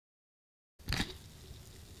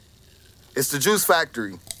It's the Juice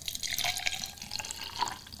Factory.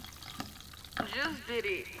 Juice did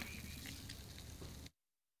it.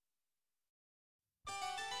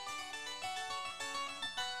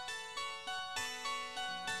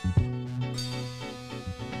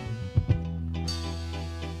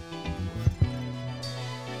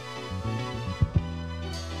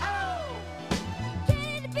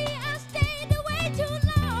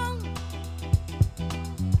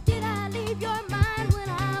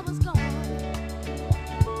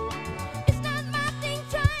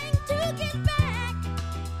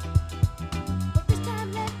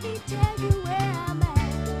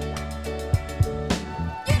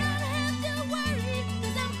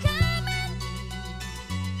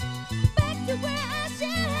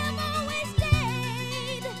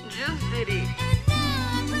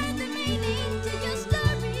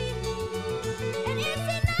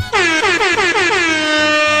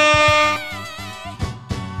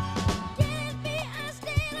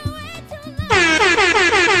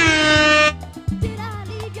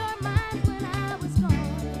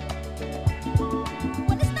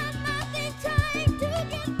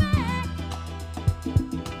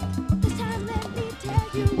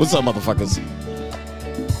 What's up, motherfuckers?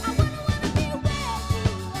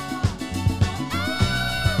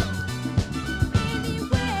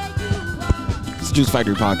 It's the Juice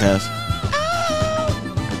Factory Podcast.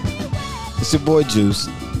 It's your boy Juice.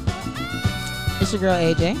 It's your girl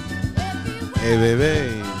AJ. Hey,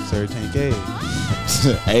 baby, Sir Tank A.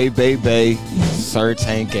 Hey, baby, Sir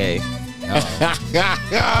Tank A.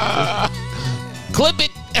 Clip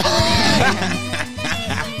it.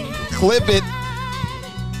 Clip it.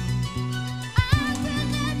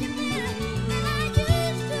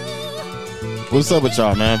 What's up with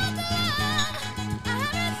y'all, man?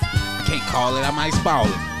 I can't call it. I might spoil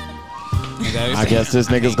it. I guess this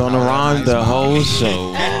nigga's gonna rhyme the whole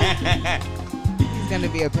show. It's gonna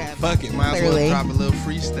be a pass. Fuck it, might as well drop a little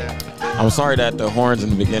freestyle. I'm sorry that the horns in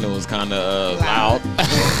the beginning was kind of loud.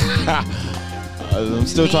 I'm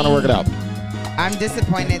still trying to work it out. I'm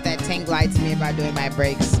disappointed that Tank lied to me about doing my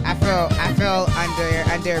breaks. I feel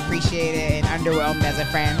underappreciated and underwhelmed as a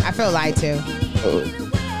friend. I feel lied to.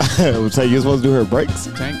 So you're supposed to do her breaks?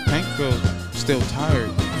 Tank feels still tired.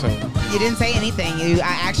 So you didn't say anything.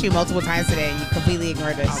 I asked you multiple times today, and you completely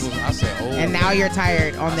ignored us. I said, oh. And now you're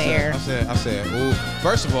tired on the air. I said, oh.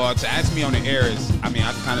 First of all, to ask me on the air is, I mean,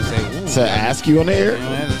 I kind of say, ooh. To ask you on the air?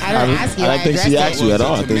 I don't ask you. I don't think she asked you at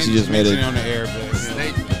all. I think she just made it on the air,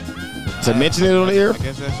 but, to mention it on the air. I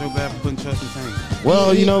guess that's your bad for putting trust in Tank.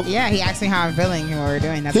 Well, you know. Yeah, he asked me how I'm feeling and what we're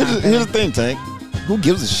doing. That's here's the thing, Tank. Who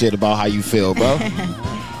gives a shit about how you feel, bro?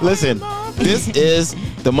 Listen, this is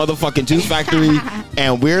the motherfucking Juice Factory,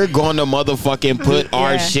 and we're going to motherfucking put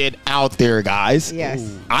our shit out there, guys.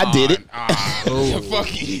 Yes. I did it.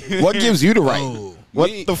 What gives you the right? What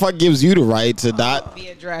the fuck gives you the right to not be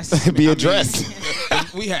addressed? Be addressed.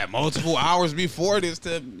 We had multiple hours before this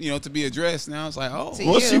to be addressed. Now it's like, oh,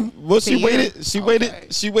 she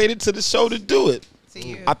waited to the show to do it. To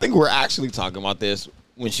you. I think we're actually talking about this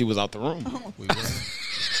when she was out the room.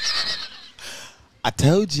 I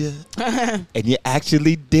told you, and you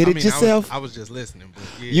actually did it yourself. I was just listening, but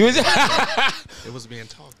it was being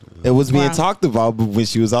talked about. It was being talked about, but when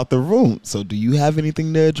she was out the room. So, do you have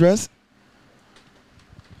anything to address?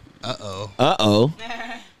 Uh-oh.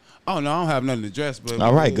 Oh no, I don't have nothing to address. But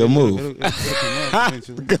all right, good move. I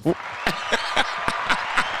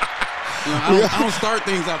don't start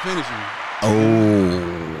things, I finish them.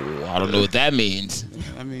 Oh, I don't know what that means.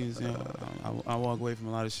 That means I walk away from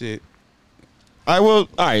a lot of shit. All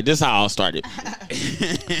right, this is how I'll start it.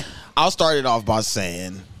 I'll start it off by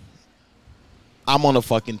saying I'm on a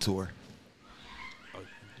fucking tour. Oh,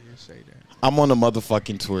 you did say that. I'm on a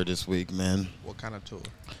motherfucking tour this week, man. What kind of tour?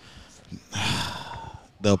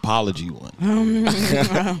 The apology one.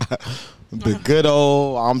 The good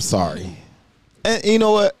old I'm sorry. And you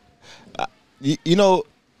know what?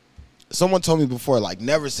 Someone told me before, like,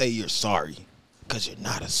 never say you're sorry because you're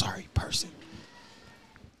not a sorry person.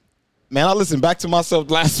 Man, I listened back to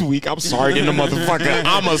myself last week. I'm sorry to the motherfucker.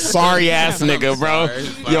 I'm a sorry ass nigga, bro.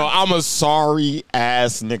 Yo, I'm a sorry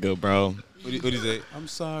ass nigga, bro. What do you say? I'm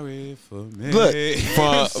sorry for me. Look,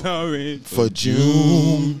 I'm sorry for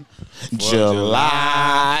June,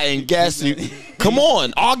 July, and guess you. Come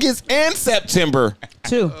on, August and September.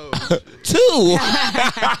 2. 2.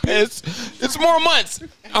 It's more months.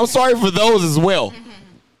 I'm sorry for those as well.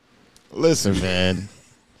 Listen, man.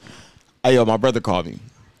 Hey, yo, my brother called me.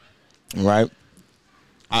 Right?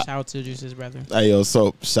 Shout out to Juice's brother. Hey, yo,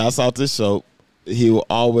 so shouts out to Soap. He will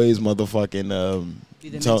always motherfucking be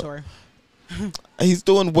the mentor. He's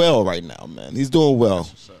doing well right now, man. He's doing well.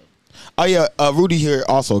 Oh yeah, Rudy here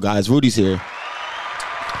also, guys. Rudy's here.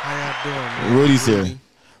 How y'all doing, man? Rudy's here.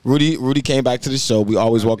 Rudy came back to the show. We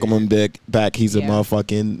always welcome him back. He's a Yeah.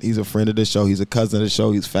 motherfucking. He's a friend of the show. He's a cousin of the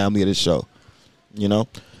show. He's family of the show. You know.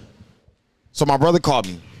 So my brother called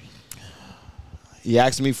me. He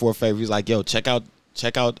asked me for a favor. He's like, "Yo, check out.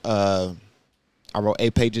 I wrote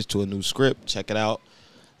 8 pages to a new script. Check it out,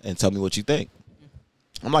 and tell me what you think."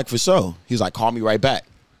 I'm like, "For sure." He's like, "Call me right back."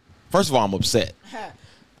 First of all, I'm upset.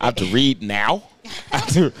 I have to read now. I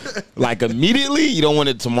have to, like, immediately. You don't want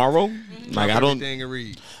it tomorrow. Like, I don't. Everything to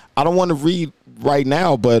read. I don't want to read right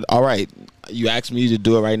now, but all right. You asked me to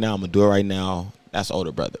do it right now. I'm going to do it right now. That's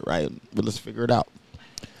older brother, right? But let's figure it out.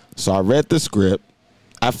 So I read the script.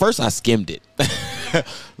 At first, I skimmed it.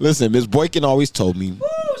 Listen, Ms. Boykin always told me. Woo,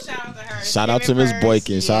 shout out to her. Shout out to Ms.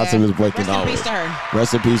 Boykin. Shout out to Ms. Boykin Rest in always. peace to her.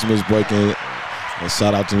 Rest in peace, Ms. Boykin. And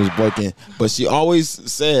shout out to Ms. Boykin. But she always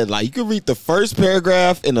said, like, you can read the first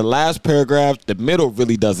paragraph and the last paragraph. The middle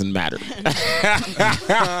really doesn't matter.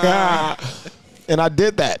 And I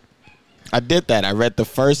did that. I read the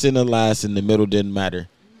first and the last, and the middle didn't matter.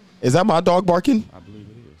 Is that my dog barking? I believe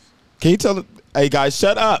it is. Can you tell it? Hey, guys,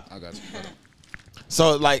 shut up. I got you.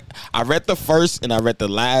 So, like, I read the first and I read the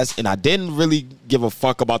last, and I didn't really give a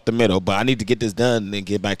fuck about the middle, but I need to get this done and then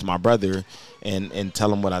get back to my brother and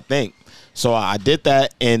tell him what I think. So I did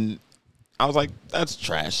that, and I was like, that's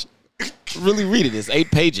trash. Really read it. It's 8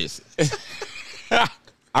 pages.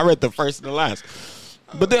 I read the first and the last.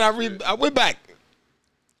 But then I went back,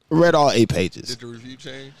 read all 8 pages. Did the review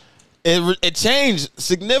change? It changed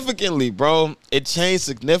significantly, bro. It changed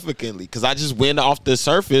significantly because I just went off the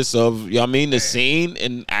surface of, you know what I mean, the scene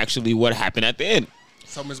and actually what happened at the end.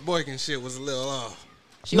 So Miss Boykin shit was a little off.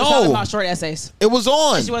 She was No. talking about short essays. It was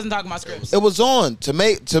on. She wasn't talking about scripts. It was on to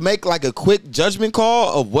make like a quick judgment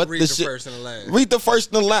call of what Read the the shit. first and the last. Read the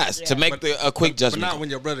first and the last to Yeah. make a quick But judgment. not call. when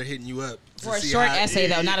your brother hitting you up. to For a see short how- essay,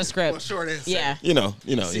 though, not a script. For a short essay. Yeah. You know.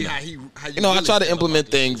 See how you I really try to feel implement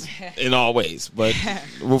about this things in all ways, but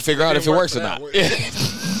we'll figure out if it didn't work works for or that not. word.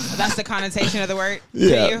 That's the connotation of the word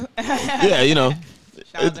Yeah. to you. Yeah, you know.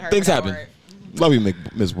 Shout out to her Things for that happen. word. Love you,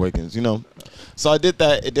 Miss Boykins, you know. So I did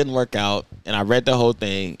that. It didn't work out. And I read the whole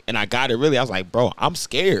thing. And I got it really. I was like, bro, I'm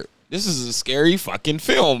scared. This is a scary fucking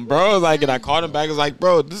film, bro. Like, and I called him back. I was like,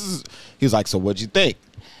 bro, this is. He was like, so what'd you think?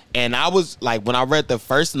 And I was like, when I read the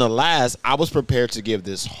first and the last, I was prepared to give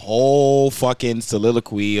this whole fucking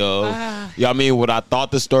soliloquy of, you know what I mean, what I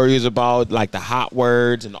thought the story was about, like the hot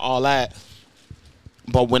words and all that.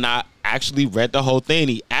 But when I actually read the whole thing,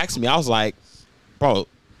 he asked me, I was like, bro,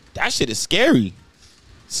 that shit is scary.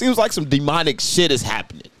 Seems like some demonic shit is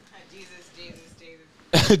happening.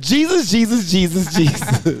 Jesus, Jesus, Jesus,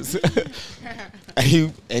 Jesus.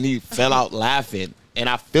 and he fell out laughing. And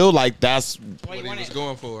I feel like that's What he was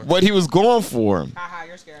going for. what he was going for. Haha,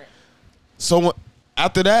 you're scared. So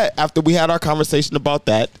after that, after we had our conversation about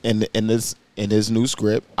that in his new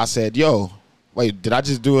script, I said, yo, wait, did I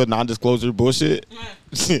just do a non-disclosure bullshit?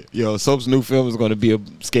 Yo, Soap's new film is going to be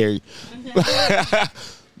scary.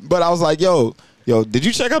 But I was like, yo, did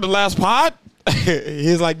you check out the last pod?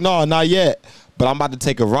 He's like, no, not yet. But I'm about to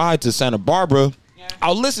take a ride to Santa Barbara. Yeah.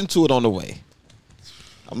 I'll listen to it on the way.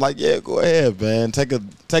 I'm like, yeah, go ahead, man. Take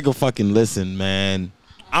a fucking listen, man.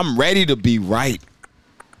 I'm ready to be right.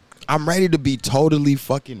 I'm ready to be totally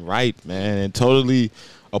fucking right, man, and totally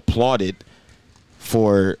applauded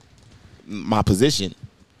for my position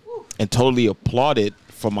and totally applauded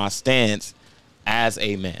for my stance as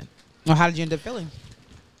a man. Well, how did you end up feeling?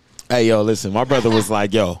 Hey, yo, listen, my brother was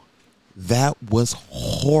like, yo, that was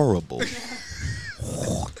horrible.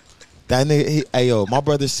 That nigga, hey, yo, my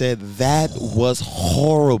brother said that was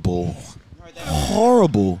horrible.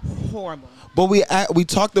 Horrible. Horrible. But we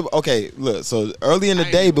talked about, okay, look, so early in the I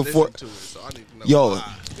ain't day even before, listened to it, so I need to know yo,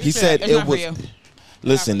 why. he said It's it not for was, you.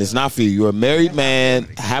 listen, it's not for you. You're a married man,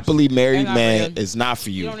 happily married It's not for man. you. It's not for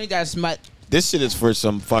You you. don't need that smut. This shit is for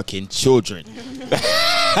some fucking children.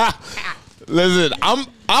 Listen,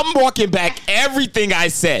 I'm walking back everything I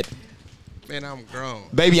said. Man, I'm grown.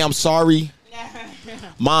 Baby, I'm sorry.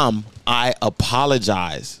 Mom, I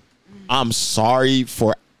apologize. I'm sorry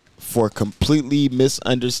for completely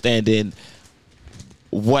misunderstanding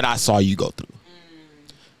what I saw you go through.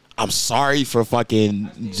 I'm sorry for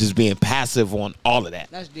fucking just being passive on all of that.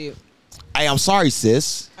 That's deep. Hey, I'm sorry,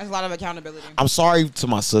 sis. That's a lot of accountability. I'm sorry to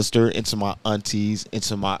my sister and to my aunties and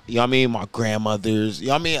to my, you know what I mean, my grandmothers. You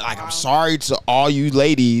know what I mean? Like, Wow. I'm sorry to all you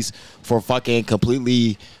ladies for fucking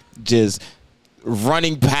completely just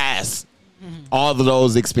running past all of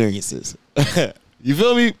those experiences. You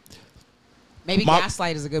feel me? Maybe My-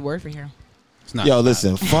 gaslight is a good word for here. It's not. Yo,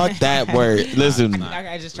 listen, fuck that word. Listen,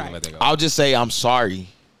 I just tried. Let that go. I'll just say I'm sorry.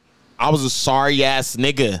 I was a sorry ass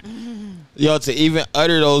nigga. Yo, to even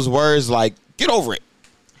utter those words like, get over it.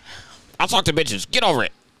 I'll talk to bitches. Get over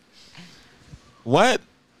it. What?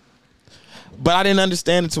 But I didn't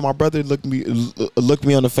understand until my brother looked me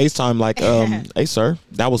on the FaceTime like, hey, sir,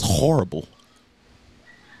 that was horrible.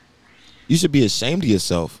 You should be ashamed of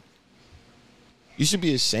yourself. You should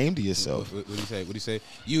be ashamed of yourself. What do you say? What do you say?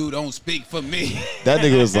 You don't speak for me. That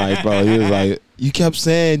nigga was like, bro, he was like, you kept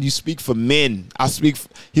saying you speak for men.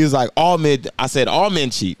 He was like, all men. I said, all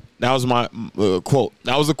men cheat. That was my quote.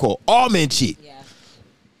 That was a quote. All men cheat. Yeah.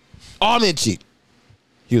 All men cheat.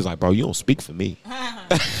 He was like, bro, you don't speak for me.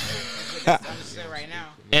 Understood right now.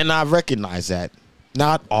 And I recognize that.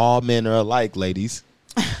 Not all men are alike, ladies.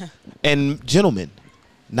 And gentlemen,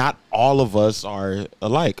 not all of us are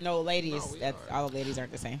alike. No, ladies. All the ladies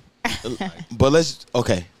aren't the same. But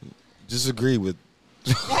okay. Disagree with.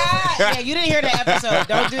 Yeah, you didn't hear the episode.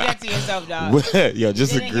 Don't do that to yourself, dog. Yo,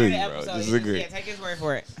 just You didn't hear agree, the bro. episode. Just You agree. Yeah, take his word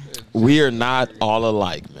for it. We are not all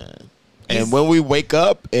alike, man. And when we wake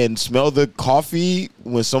up and smell the coffee,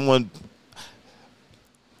 when someone.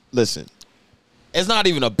 Listen, it's not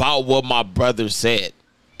even about what my brother said.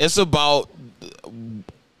 It's about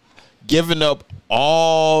giving up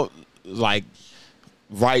all, like,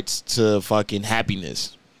 rights to fucking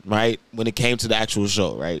happiness, right? When it came to the actual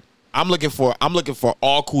show, right? I'm looking for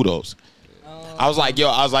all kudos. I was like, yo,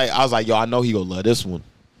 I know he gonna love this one.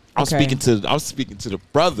 I'm Okay. speaking to the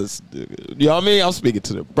brothers. You know what I mean? I'm speaking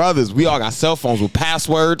to the brothers. We all got cell phones with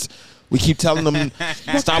passwords. We keep telling them,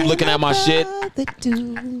 stop looking at my shit.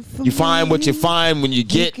 You find what you find when you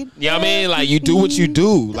get, you know what I mean? Like, you do what you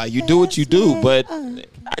do. Like, you do what you do. But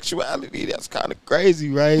actuality, that's kind of crazy,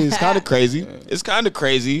 right? It's kind of crazy. It's kind of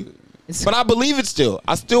crazy. But I believe it still.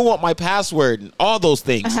 I still want my password and all those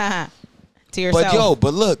things. To yourself.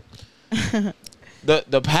 But look,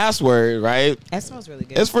 the password, right? That smells really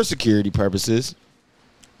good. It's for security purposes.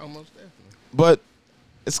 Almost definitely. But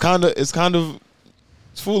it's kind of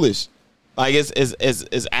foolish. Like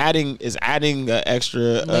it's adding an extra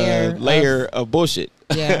layer of bullshit.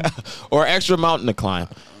 Yeah. Or extra mountain to climb.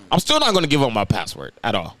 I'm still not going to give up my password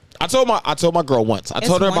at all. I told my girl once. I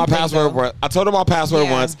told her my password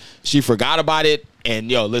Yeah. once. She forgot about it. And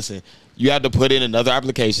yo, listen, you have to put in another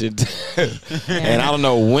application. And I don't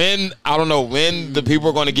know when the people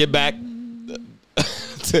are going to get back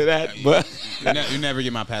to that. But You never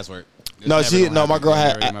get my password. my girl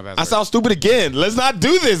had. I sound stupid again. Let's not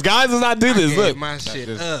do this, guys. Let's not do this. Gave Look, my shit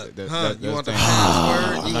That's- up. that- Huh? that- You want the that's-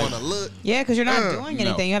 password? You want to look? Yeah, because you're not doing No.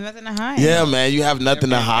 anything. You have nothing to hide. yeah, man, you have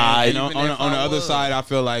nothing to hide. And on Even if the I other was. side, I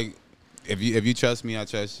feel like if you trust me, I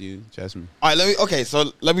trust you. Trust me. All right,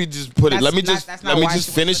 so let me just put it. That's Let me not- just that's let not me why just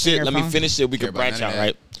she finish wants to see it. your Let me phone. finish it. We Care could about branch none out, of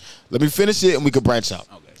right? Let me finish it and we could branch out,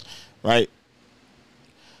 Okay. right?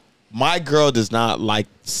 My girl does not like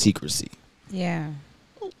secrecy. Yeah.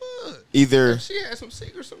 What? Either, If she had some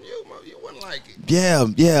secrets from you, you wouldn't like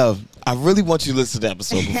it. yeah. I really want you to listen to the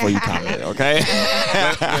episode before you comment, okay?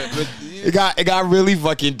 It got really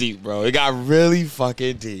fucking deep, bro. It got really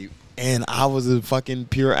fucking deep, and I was a fucking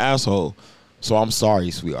pure asshole. So I'm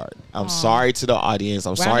sorry, sweetheart. I'm sorry to the audience.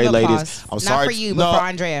 I'm Round sorry, of ladies. applause. I'm Not sorry for you, but for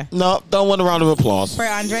Andrea. No, don't want a round of applause. For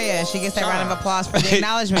Andrea, she gets that round of applause for the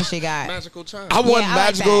acknowowledge she got. Magical charm. I want I like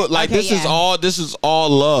magical. that. Like Okay, this is yeah. all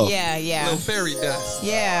love. Yeah, yeah. Little fairy dust.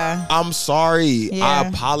 Yeah. I'm sorry. I Yeah.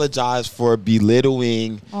 apologize for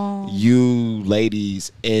belittling Oh. you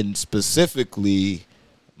ladies and specifically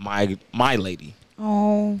my lady.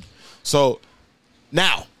 Oh. So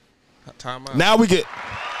now Time out. we get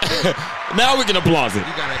now we can applaud it. You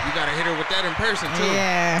gotta hit her with that in person too.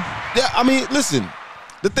 Yeah. Yeah, I mean, listen.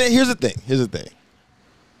 Here's the thing.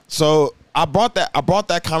 So I brought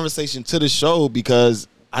that conversation to the show because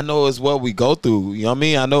I know it's what we go through. You know what I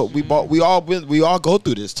mean? I know we all go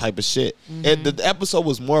through this type of shit. And the episode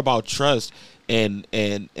was more about trust and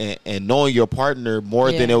knowing your partner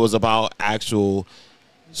more than Yeah. it was about actual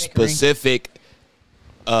Bickering. specific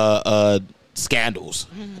scandals.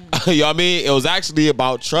 You know what I mean? It was actually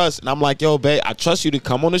about trust. And I'm like, yo, babe, I trust you to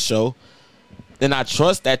come on the show. Then I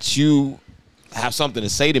trust that you have something to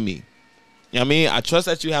say to me. You know what I mean? I trust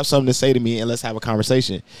that you have something to say to me and let's have a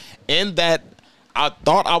conversation. And that I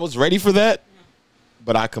thought I was ready for that,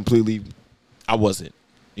 but I wasn't.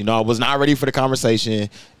 You know, I was not ready for the conversation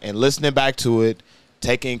and listening back to it,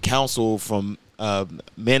 taking counsel from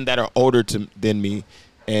men that are older than me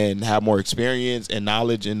and have more experience and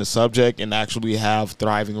knowledge in the subject and actually have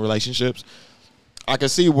thriving relationships. I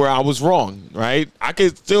could see where I was wrong, right? I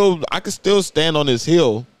could still stand on this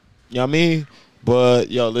hill, you know what I mean? But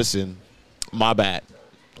yo, listen, my bad.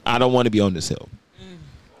 I don't want to be on this hill.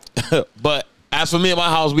 But As for me and my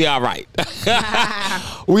house, we all right.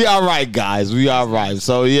 We all right, guys. We all right.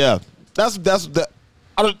 So yeah, that's the.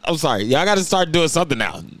 I'm sorry. Y'all got to start doing something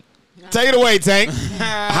now. Take it away, Tank.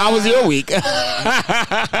 How was your week?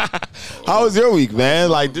 How was your week, man?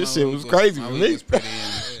 Like this shit was crazy for me.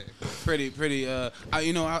 Pretty.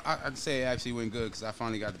 I'd say it actually went good because I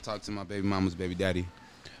finally got to talk to my baby mama's baby daddy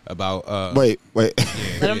about. Wait. Let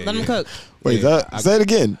him cook. Wait, say it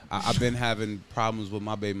again. I've been having problems with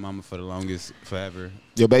my baby mama for the longest, forever.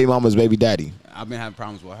 Your baby mama's baby daddy. I've been having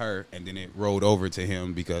problems with her, and then it rolled over to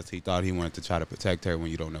him because he thought he wanted to try to protect her when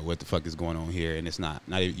you don't know what the fuck is going on here, and it's not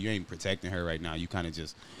you ain't protecting her right now. You kind of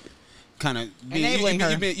enabling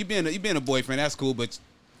her. You being a boyfriend, that's cool, but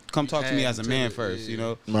come talk to me as a man first, you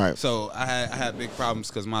know. Right. So I had big problems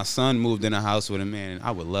because my son moved in a house with a man, and I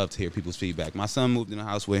would love to hear people's feedback. My son moved in a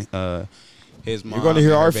house with his mom. You're going to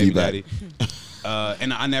hear and her our baby feedback. Daddy.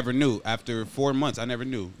 And I never knew. After 4 months, I never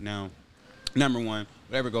knew. Now, number one,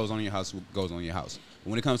 whatever goes on in your house goes on in your house. But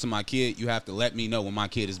when it comes to my kid, you have to let me know when my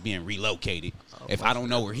kid is being relocated. If I don't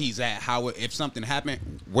know where he's at, if something happened,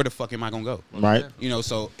 where the fuck am I gonna go? Right. You know,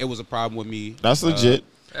 so it was a problem with me. That's legit.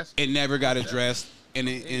 It never got addressed. And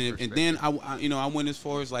then I went as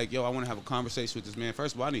far as like, yo, I want to have a conversation with this man.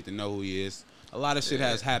 First of all, I need to know who he is. A lot of shit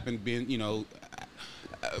has happened,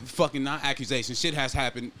 fucking not accusations. Shit has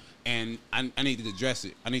happened, and I need to address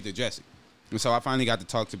it. And so I finally got to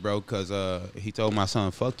talk to bro because he told my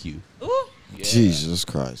son, "Fuck you." Ooh. Yeah. Jesus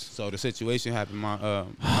Christ. So the situation happened.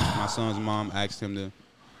 My son's mom asked him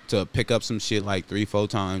to pick up some shit like 3-4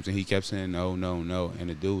 times, and he kept saying no. And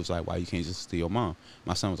the dude was like, "Why you can't just steal your mom?"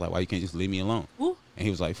 My son was like, "Why you can't just leave me alone?" Ooh. And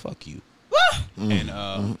he was like, "Fuck you." And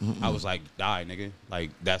I was like, "Die, nigga!" Like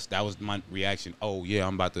that was my reaction. Oh yeah,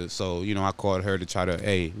 I'm about to. So I called her to try to.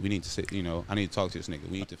 Hey, we need to sit. I need to talk to this nigga.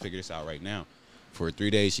 We need to figure this out right now. For 3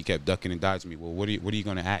 days, she kept ducking and dodging me. Well, what are you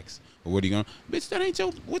gonna ask? Or what are you gonna? Bitch, that ain't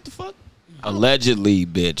your. What the fuck? Allegedly,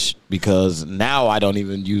 bitch, because now I don't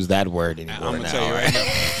even use that word anymore. I'm gonna tell you right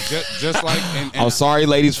now. Just like. And I'm sorry,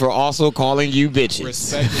 ladies, for also calling you bitches.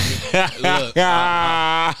 Respect. Look,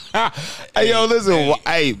 hey, yo, listen.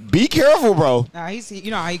 Hey, be careful, bro. Nah,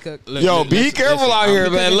 you know how he cook. Yo, be careful out here,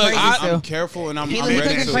 man. Look, I'm careful and I'm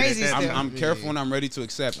ready crazy to. still. I'm careful and I'm ready to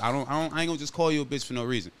accept. I ain't gonna just call you a bitch for no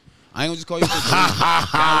reason. I ain't gonna just call you a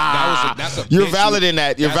bitch. That's a You're bitch valid move. in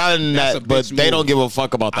that. You're valid in That's that, a but bitch they move. don't give a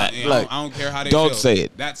fuck about that. I don't care how they don't feel. say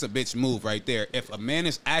it. That's a bitch move right there. If a man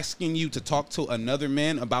is asking you to talk to another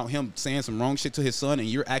man about him saying some wrong shit to his son, and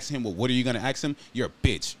you're asking him, well, what are you gonna ask him? You're a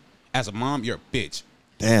bitch. As a mom, you're a bitch.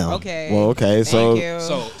 Damn. Okay. Well, okay. Thank you.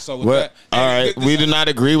 So with What? that, All right. We do not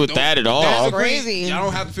agree with that at all. That's crazy. Y'all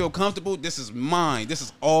don't have to feel comfortable. This is mine. This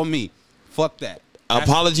is all me. Fuck that.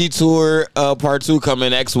 Apology tour part 2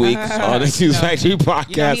 coming next week on the Hughes Factory podcast.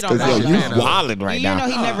 You know he don't Because you apologize. wilding right You now.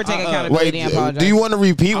 know he never take Wait, accountability and apologize. do you want to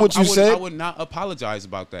repeat what you said? I would not apologize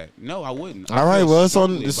about that. No, I wouldn't. All right. Well, it's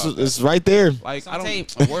on. It's right there. Like I tape.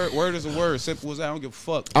 don't. A word is a word. Simple as that. I don't give a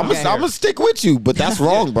fuck. I'm gonna stick with you, but that's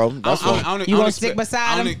wrong, bro. That's wrong. You gonna stick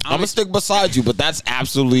beside him? I'm gonna stick beside you, but that's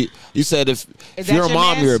absolutely. You said if that you're a your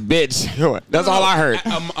mom, mans? you're a bitch. That's all I heard.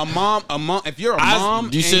 A mom. If you're a mom,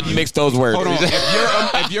 You shouldn't mix those words. Hold on.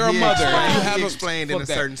 If you're a mother, if you have explained in a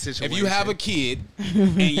certain situation. If you have a kid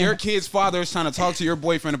and your kid's father is trying to talk to your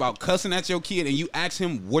boyfriend about cussing at your kid, and you ask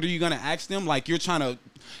him, what are you gonna ask them? Like you're trying to.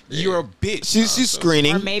 You're a bitch. She's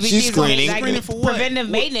screening. Or maybe she's screening. Like Screening for what? Preventive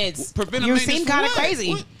maintenance. Preventive you maintenance seem for kind of what?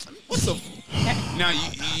 crazy. What the? Now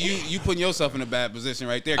you putting yourself in a bad position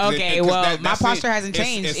right there. 'cause Okay, 'cause well, that my seems- posture hasn't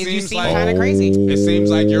changed. It You seems seem like kind of crazy. it seems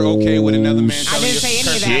like you're okay with another man. I telling didn't you say any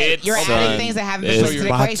of Shit, that. You're son. adding things that haven't been It's put to the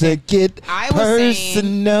about to equation. get I was saying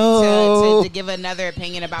personal. to give another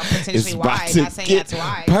opinion about potentially It's why. about to Not saying get that's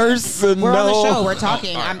why. personal. We're on the show. We're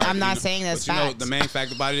talking. All right, I'm not saying that's But you know facts. the main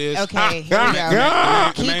fact about it is Okay, here we go.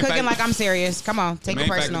 the Keep main cooking fact- like I'm serious. Come on, take The it main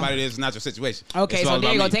fact personal. about it is not your situation. Okay, It's so all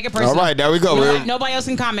there you about go. me. Take it personal. All right, there we go. Nobody else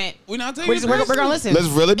can comment. We're not taking We're it gonna personal. listen. Let's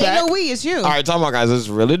reel it Ain't back. no we, it's you. All right, talking about guys. Let's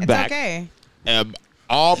reel it It's back. okay.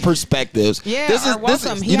 All perspectives. Yeah, this is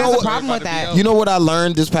welcome. He you know has a what? problem with that. You know what I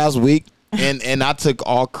learned this past week, and I took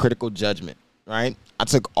all critical judgment. Right, I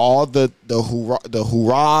took all the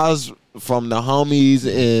hurrahs from the homies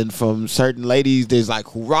and from certain ladies. There's like,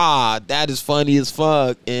 hurrah, that is funny as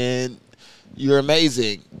fuck, and you're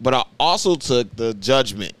amazing. But I also took the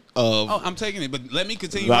judgment of. Oh, I'm taking it, but let me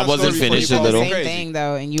continue. I my wasn't story before finished you a go little. Same crazy. thing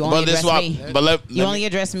though, and you But only this address why. me. But let You me- only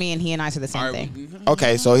address me, and he and I said the same All right, thing.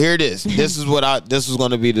 Okay, so here it is. This is what this was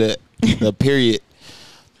going to be the period.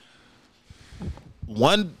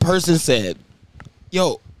 One person said,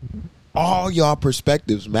 "Yo, all y'all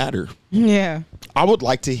perspectives matter. Yeah. I would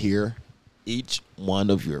like to hear each one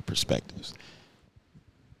of your perspectives."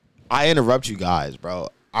 I interrupt you guys, bro.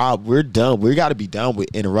 We're done. We got to be done with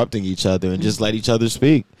interrupting each other and just let each other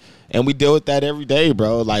speak. And we deal with that every day,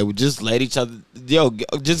 bro. Like, we just let each other,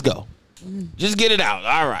 just go. Just get it out.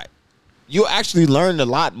 All right. You actually learn a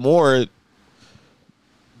lot more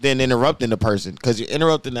than interrupting the person, because you're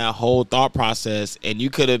interrupting that whole thought process, and you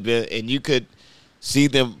could see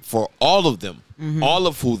them for all of them, all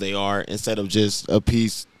of who they are, instead of just a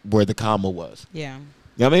piece where the comma was. Yeah. You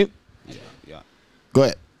know what I mean? Yeah. Go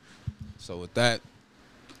ahead. So with that,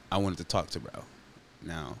 I wanted to talk to bro.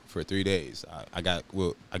 Now, for 3 days, I got,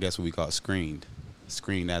 well, I guess what we call screened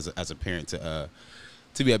as a parent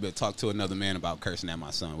to be able to talk to another man about cursing at my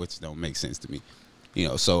son, which don't make sense to me. You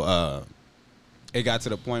know, so it got to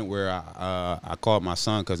the point where I called my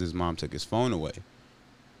son because his mom took his phone away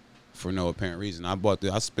for no apparent reason.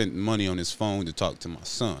 I spent money on his phone to talk to my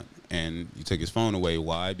son, and he took his phone away.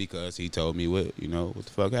 Why? Because he told me what the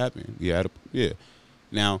fuck happened. Yeah.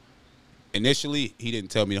 Now, initially, he didn't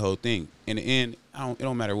tell me the whole thing. In the end, it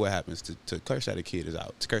don't matter what happens. To curse at a kid is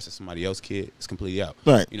out. To curse at somebody else's kid is completely out.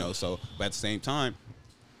 Right. You know, so, but at the same time,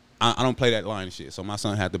 I don't play that line of shit. So my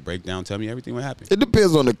son had to break down, tell me everything what happened. It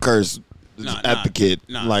depends on the curse at the kid.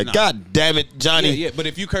 God damn it, Johnny. Yeah, but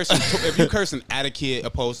if you cursing at a kid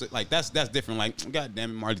opposed to, like, that's different. Like, God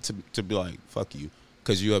damn it, Marty, to be like, fuck you,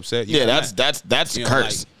 because you upset. You that's you know,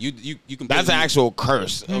 curse. Like, you can. That's an actual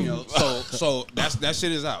curse. You know, so that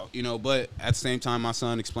shit is out. You know, but at the same time, my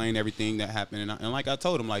son explained everything that happened, and like I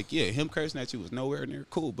told him, like, yeah, him cursing at you was nowhere near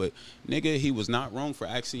cool, but nigga, he was not wrong for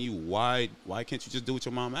asking you why can't you just do what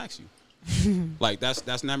your mom asked you. Like,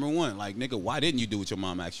 that's number one. Like, nigga, why didn't you do what your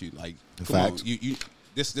mom asked you? Like, come on, you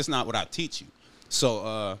this not what I teach you.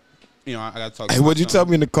 So you know, I gotta talk. Hey, to what'd you tell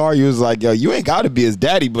me in the car? You was like, yo, you ain't gotta be his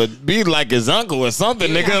daddy, but be like his uncle or something,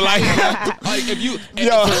 nigga. Like, like if you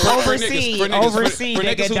oversee,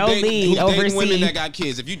 nigga, don't lead, oversee. Women that got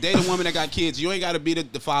kids. If you date a woman that got kids, you ain't gotta be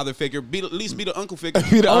the father figure. At least be the uncle figure.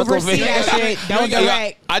 Be the uncle Oversee figure. that shit. Don't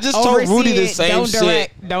direct. I just told Rudy the same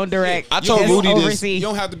shit. Don't direct. I told Rudy this. You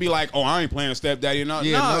don't have to be like, oh, I ain't playing a stepdaddy or not.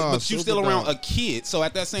 Yeah, no, no, but you still super around dog. a kid. So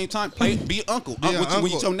at that same time, be uncle. Be an When uncle.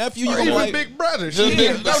 you your nephew, you Or gonna even like big brother. Just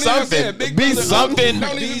Shit. be something. Be something.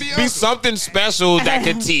 Don't even be Be uncle. something special that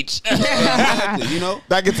could teach. exactly, you know.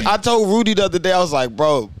 I told Rudy the other day, I was like,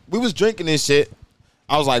 bro, we was drinking this shit.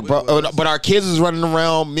 I was like, bro, but our kids was running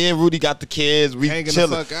around. Me and Rudy got the kids. We Hanging the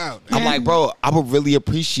chilling. fuck out. I'm like, bro, I would really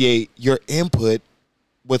appreciate your input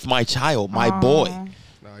with my child, my boy.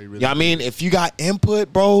 No, you really You know what I mean? If you got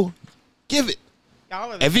input, bro, give it.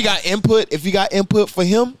 If you got input for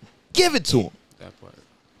him, give it to him. That part.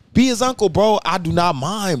 Be his uncle, bro. I do not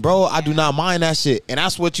mind, bro. I do not mind that shit. And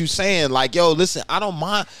that's what you saying. Like, yo, listen, I don't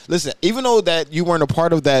mind. Listen, even though that you weren't a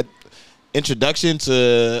part of that introduction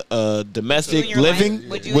to domestic living.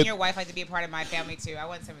 Would you and your wife like to be a part of my family too? I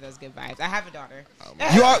want some of those good vibes. I have a daughter.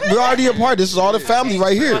 We're already a part. This is all the family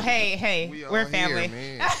right here. Well, hey, we're family.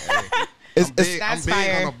 Here, man. Hey. It's- I'm big, That's I'm big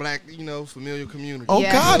fire. on a black, familial community. Oh,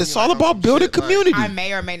 Yeah. God, it's all about building community. I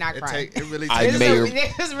may or may not cry. It really I takes may or-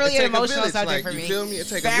 This is really It an take a emotional village, subject like, for you me. feel me? It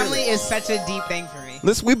take a Family village. is such a deep thing for me.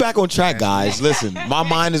 Listen, we back on track, guys. Listen, my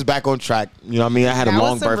mind is back on track. You know what I mean? I had a long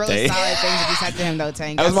That was some birthday. really solid things that you said to him, though,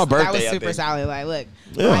 Tank. That was my birthday, That was I super think. solid. Like, look,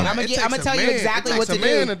 Yeah. I'm It gonna takes tell a you man- exactly it what takes to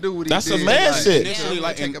a man do. to do what he That's did. some man Like, shit. Initially, it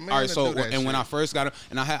like, take a and, man all right, to so do that and when shit. I first got him,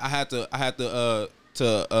 and I had to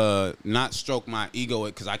not stroke my ego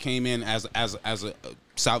because I came in as a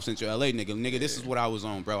South Central LA nigga. This is what I was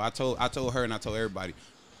on, bro. I told her and I told everybody.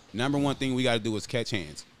 Number one thing we got to do is catch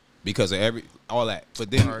hands because of all that.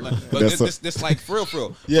 But then, this like for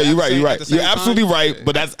real. Yeah, you're right. You're right. You're absolutely time, right.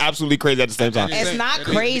 But that's absolutely crazy at the same time. It's not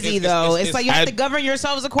It's- crazy it's- though. it's- It's like you have to at- govern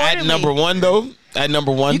yourselves accordingly. At number one, though,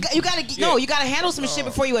 you gotta handle some shit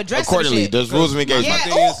before you address some accordingly, shit. there's rules of engagement. My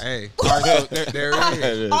Yeah. thing is, Hey, all right, so there it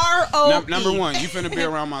is. R.O.E. number one, you finna be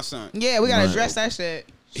around my son. Yeah, we gotta address that shit.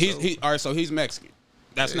 He all right. So he's Mexican.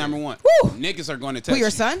 That's number one. Woo. Niggas are going to test Who, your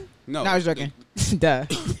you. son? No, I was joking. Duh.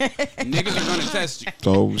 Niggas are going to test you.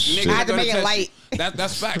 Oh, shit. Niggas I had are to gonna make it test light. you.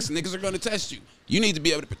 That's facts. Niggas are going to test you. You need to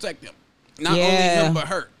be able to protect them. Not Yeah. only him, but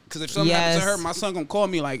her. Because if something happens to her, my son going to call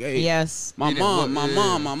me like, hey, Yes. my He didn't mom.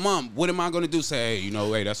 want- What am I going to do? Say, hey,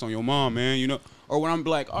 hey, that's on your mom, man. Or when I'm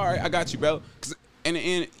like, all right, I got you, bro. Because in the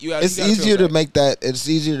end, It's easier to make that. It's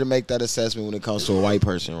easier to make that assessment when it comes to a white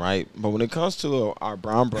person, right? But when it comes to our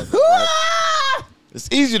brown brother, right, it's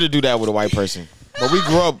easier to do that with a white person. But we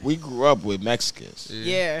grew up with Mexicans.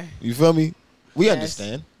 Yeah. You feel me? We Yes.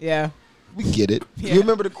 understand. Yeah. We get it. Yeah. You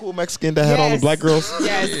remember the cool Mexican that had all the Yes. black girls?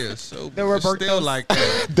 Yes. Yeah, so The Robertos. still like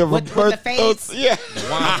that. The With the Robertos. fades. Yeah.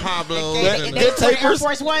 Juan Pablo. Good They wore Air tapers.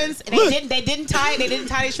 Force Ones. And Look. they didn't tie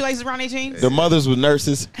their shoelaces around their jeans. The mothers were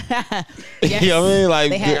nurses. Yes. You know what I mean? Like,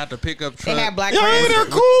 They had- Got the pickup They truck. had black yeah, I mean, friends.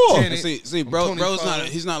 they're cool. Tenant. See, bro's 25. not.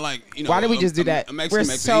 He's not like, you know. Why did we just do that? A Mexican, We're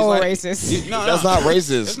Mexican. so He's like- racist. No, That's not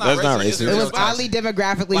racist. It's That's not It's racist. It was just- oddly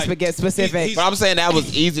demographically Like, specific. he's- But I'm saying that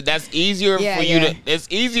was easy. That's easier Yeah, for you yeah. to. It's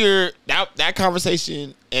easier that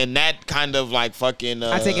conversation and that kind of like fucking.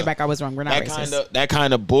 I take it back. I was wrong. We're not racist. That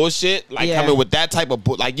kind of bullshit. Like Yeah. coming with that type of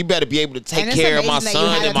like you better be able to take And it's care of my amazing that you son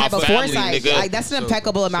had and that my type of family, foresight. nigga. Like that's an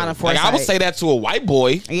impeccable amount of Like foresight. I would say that to a white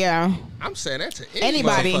boy. Yeah. I'm saying that to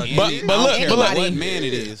Anybody. motherfucker. But I look, don't care but look, what man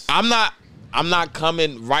it is. I'm not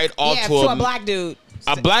coming right off Yeah, to to a black dude.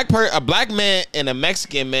 a black man and a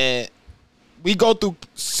Mexican man. We go through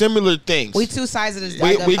similar things. We two sides of the,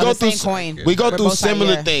 we of go the through same coin. we go We're through both sides,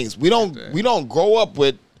 similar yeah. things. We don't grow up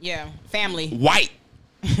with Yeah, family. white.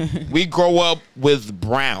 We grow up with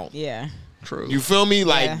brown. Yeah, True. You feel me?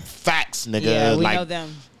 Like Yeah. facts, nigga. yeah. We like, know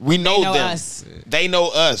them. We know, They know them. us. They know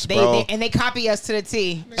us, bro. And they copy us to the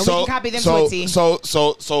T, and we can copy them to a T. So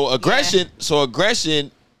aggression. So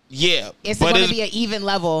aggression. Yeah, It's but going to be an even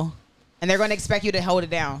level, and they're going to expect you to hold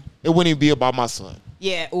it down. it wouldn't even be about my son.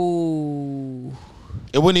 Yeah. Ooh.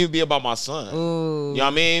 It wouldn't even be about my son. Ooh. You know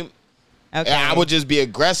what I mean? Okay. And I would just be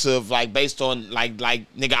aggressive, like based on like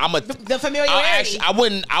nigga. I'm a the familiarity. I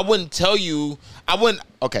wouldn't tell you. I wouldn't.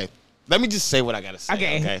 Okay, let me just say what I gotta say.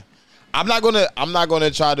 Okay. I'm not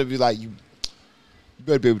gonna try to be like you. You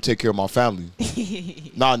better be able to take care of my family.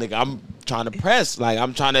 Nah, nigga. I'm trying to press. Like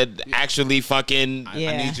I'm trying to actually fucking I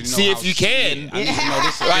Yeah. need you to know see if how you can. I need you to know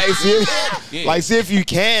this. like see if you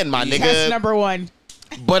can, my Test nigga. number one.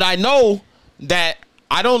 But I know that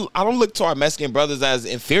I don't look to our Mexican brothers as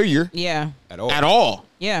inferior Yeah. At all. at all.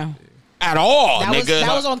 Yeah. At all, That nigga.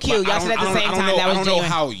 was on cue. But Y'all said at the same time. Know, That was I don't know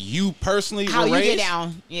genuine. how you personally How were you raised, get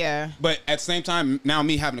down. Yeah. But at the same time, now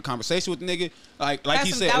me having a conversation with the nigga, like That's he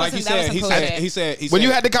some- said, that like was he some- that said, was he some said, cool he said, he when said,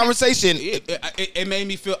 you had the conversation, it made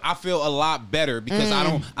me feel. I feel a lot better because I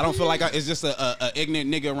don't feel like it's just a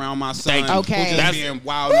ignorant nigga around my son. Thank you. Okay. Who's just That's- being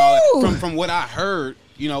wild and all Woo! that. From what I heard.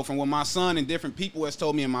 You know, from what my son and different people has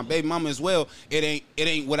told me, and my baby mama as well, it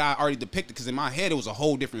ain't what I already depicted. Because in my head, it was a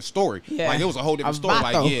whole different story. Yeah. Like it was a whole different A story. vato.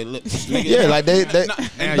 Like look, nigga, yeah, like they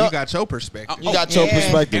Now no, you got your perspective. you got your Yeah.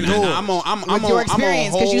 perspective. And I'm With your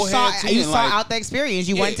experience, because you saw you out the experience.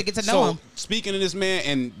 You wanted to get to know him. Speaking of this man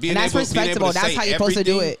and being And that's able, being able respectable. to That's say how you're supposed to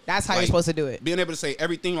do everything, it. That's how you're like, supposed to do it. Being able to say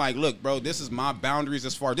everything like, look, bro, this is my boundaries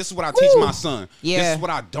as far. This is what I teach Woo. my son. Yeah. This is what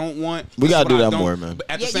I don't want. We This is gotta do what I that don't- more, man. But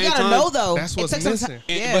at Yeah, the you same gotta time, know though. that's what's it took some missing. time.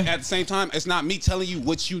 and- Yeah. But at the same time, it's not me telling you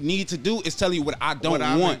what you need to do. It's telling you what I don't What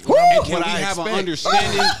I want. mean, And can what we I have an expect.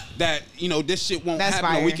 understanding that this shit won't That's happen?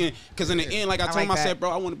 Or fire. we can, because in the end, like I told like him, I that. said, bro,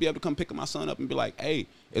 I want to be able to come pick my son up and be like, hey,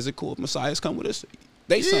 is it cool if Messiahs come with us?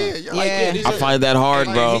 They son. yeah. Like, Yeah. these I are- find that hard,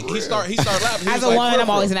 and bro. He started laughing. He As was a like, woman, "For I'm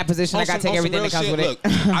real, always in that position. I on gotta some- take on some everything that real comes with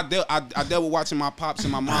shit, it. Look, I dealt with watching my pops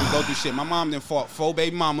and my mom go through shit. My mom then fought 4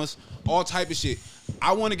 baby mamas, all type of shit.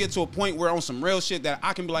 I want to get to a point where on some real shit that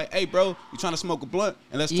I can be like, hey, bro, you trying to smoke a blunt?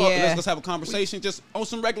 And let's talk. Yeah. Let's have a conversation just on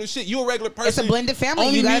some regular shit. You a regular person. a blended family.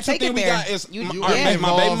 Only You gotta mutual take thing it we there. got is You- my, yeah. our baby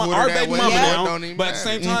Involved with her our that baby way, mama yeah. now. Don't even But at the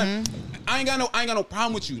same time, I ain't got no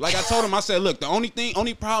problem with you. Like I told him, I said, look, the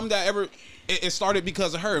only problem that ever it started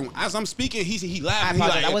because of her. And as I'm speaking, he laughed. I And he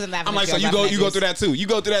apologize. like, I wasn't laughing I'm at like, you. so I was you go laughing at through this. that too. You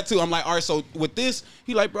go through that too. I'm like, all right. So with this,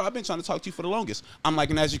 he like, bro, I've been trying to talk to you for the longest. I'm like,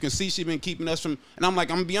 and as you can see, she been keeping us from. And I'm like,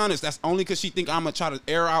 I'm gonna be honest. That's only because she think I'm gonna try to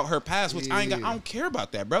air out her past, which I don't care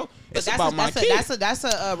about that, bro. It's about my kid. That's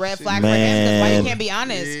a red flag for him. Because why you can't be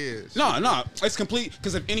honest? Yes. No, it's complete.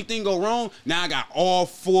 Because if anything go wrong, now I got all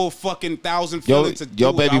full fucking 1,000 Yo, feelings to do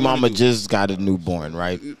your what I baby wanna mama do. just got a newborn,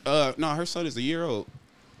 right? No, her son is a year old.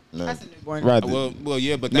 No. That's a newborn. Right. Well,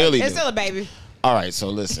 yeah, but Nearly. It's still a baby. All right. So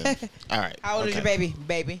listen. All right. How old is your okay.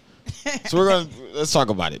 baby? So let's talk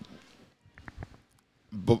about it.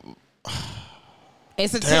 But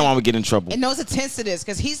It's a damn, I'm gonna get in trouble. And no, it's a tense to this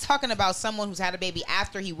because he's talking about someone who's had a baby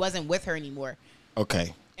after he wasn't with her anymore.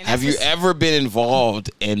 Okay. And Have that's you just- ever been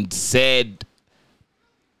involved and said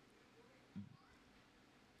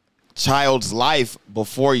child's life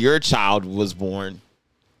before your child was born?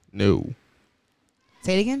 No.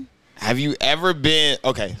 Say it again. Have you ever been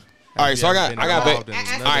okay? All right, so I got All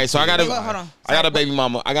right, so I got Wait, hold on. I got a baby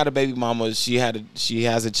mama. I got a baby mama. She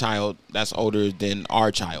has a child that's older than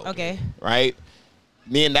our child. Okay. Right?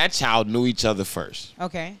 Me and that child knew each other first.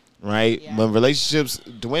 Okay. Right? Yeah. When relationships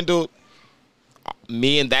dwindled,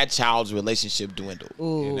 me and that child's relationship dwindled.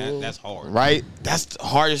 Ooh. and that's hard. Right? That's the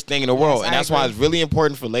hardest thing in the world. Yes, And I that's why agree. it's really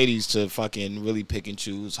important for ladies to fucking really pick and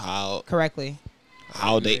choose how Correctly.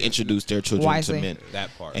 they introduce their children Wisely. to men. That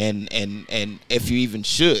part. And if you even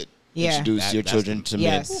should. Yeah. introduce your That's children to men.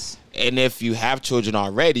 Yes. And if you have children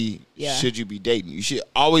already, Yeah. should you be dating? You should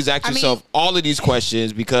always ask I mean- yourself all of these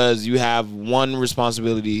questions because you have one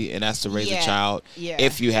responsibility, and that's to raise Yeah. a child. Yeah.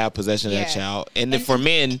 If you have possession of that Yeah. child, and, And- for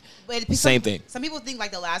men, But same thing. Some people think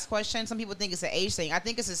like the last question. Some people think it's an age thing. I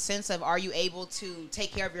think it's a sense of, are you able to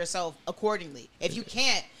take care of yourself accordingly? If you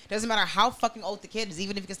can't, doesn't matter how fucking old the kid is.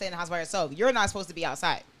 Even if you can stay in the house by yourself, you're not supposed to be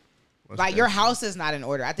outside. Like your house is not in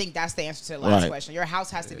order. I think that's the answer to the last Right. question. Your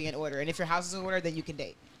house has to be in order, and if your house is in order, then you can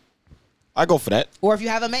date. I go for that. Or if you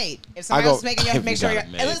have a maid, if somebody I go- else is making if you make you sure got your a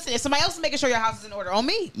maid. and listen, if somebody else is making sure your house is in order, on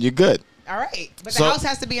me. You're good. All right, but the So- house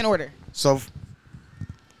has to be in order. So,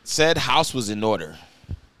 said house was in order,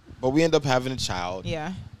 but we end up having a child.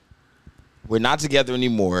 Yeah, We're not together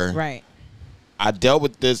anymore. right. I dealt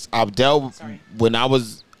with this. Sorry. When I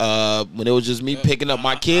was when it was just me picking up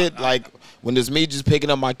my kid. Like when it's me just picking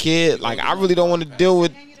up my kid. Like I really don't want to deal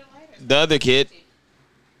with the other kid.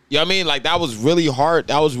 You know what I mean? Like that was really hard.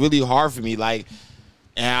 That was really hard for me. Like,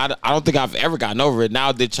 and I don't think I've ever gotten over it.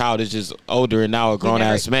 Now the child is just older and now a grown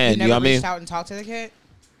ass man. You know what I mean? Reached out and talked to the kid.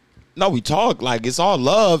 No, we talk like it's all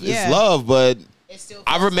love. Yeah. It's love, but It still.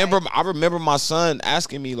 I feels remember like, my son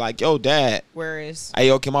asking me like, "Yo, Dad, where is? hey,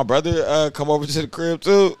 yo, can my brother come over to the crib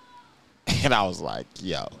too?" And I was like,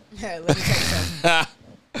 "Yo," Let me tell you something.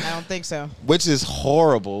 I don't think so. which is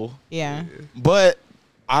horrible, Yeah. but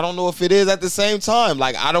I don't know if it is at the same time.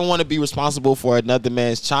 Like, I don't want to be responsible for another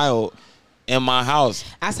man's child in my house.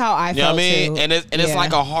 That's how I felt. You know what I mean? too. And it's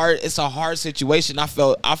like it's a hard situation. I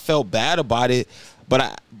felt bad about it,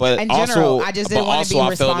 but in also, general, I just didn't but want to also be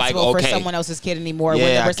I felt responsible like, for okay, someone else's kid anymore Yeah,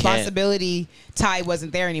 when I the can't. responsibility tie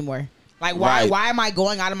wasn't there anymore. Like why Right. am I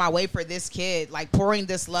going out of my way for this kid? Like pouring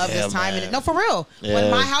this love, Yeah, this time man. in it. No, for real. Yeah.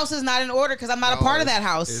 When my house is not in order because I'm not a part of that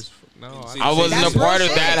house. I wasn't That's a part real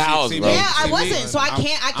of that shit. house, See, bro. Yeah, I See, wasn't. So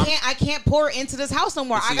I can't pour into this house no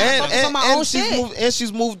more. I gotta focus on my own shit.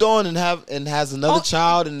 She's moved on and has another Oh,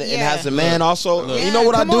 child and yeah. has a man also. Yeah, you know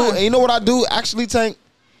what I come do? on. And you know what I do? Actually, Tank,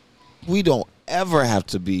 we don't ever have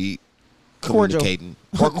to be Cordial. communicating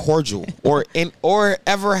or cordial or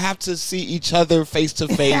ever have to see each other face to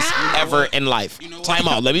face ever in life. You know what? Time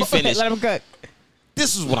out. Let me finish. Let him cook.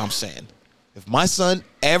 This is what I'm saying. If my son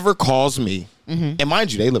ever calls me, and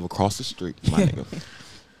mind you, they live across the street, my nigga.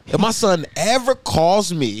 If my son ever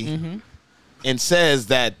calls me and says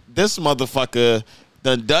that this motherfucker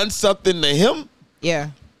done something to him, Yeah.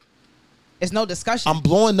 It's no discussion. I'm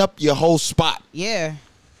blowing up your whole spot. yeah.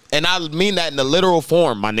 And I mean that in the literal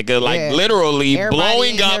form, my nigga. Like Yeah. literally Everybody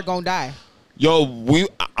blowing in here up. gonna die. Yo,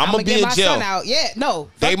 I'm gonna be get in my jail. son out. Yeah, no.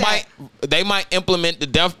 They fuck they might implement the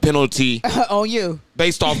death penalty that. on you.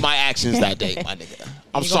 based off my actions that day, my nigga.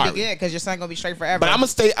 I'm You sorry. gonna be good because your son gonna be straight forever. But I'm gonna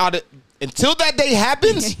stay out of until that day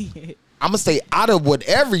happens. I'm gonna stay out of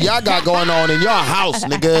whatever y'all got going on in your house,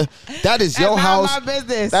 nigga. That is your That's not house. my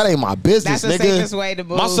business. That ain't my business, That's the nigga. safest way to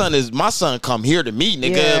move. My son come here to me,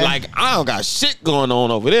 nigga. Yeah. Like I don't got shit going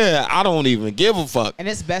on over there. I don't even give a fuck. And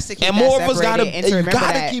it's best to keep And that more of us separated gotta- and to you remember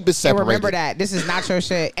gotta that. keep it And remember separated. that this is not your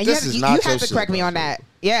shit. And This you is have, not you your have to shit, correct me bro. on that.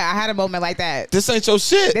 Yeah, I had a moment like that. This ain't your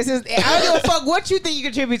shit. This is. I don't give a fuck what you think you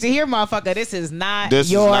contribute to here, motherfucker. This is not This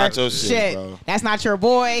is your not your shit, bro. That's not your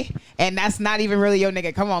boy, and that's not even really your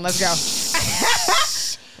nigga. Come on, let's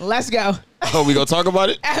go. Let's go. Oh, we gonna talk about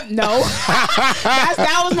it? No,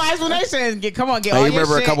 that was my explanation. Come on, get Hey, all you your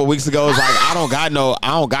remember shit. a couple weeks ago? It was like I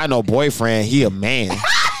don't got no boyfriend. He a man.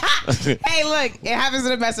 Hey, look, it happens to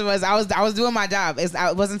the best of us. I was doing my job. It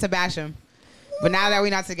wasn't to bash him, but now that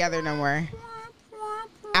we're not together no more.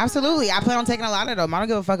 Absolutely, I plan on taking a lot of them. I don't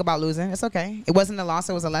give a fuck about losing. It's okay. It wasn't a loss;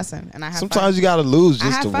 it was a lesson, and I had Sometimes fun. you gotta lose I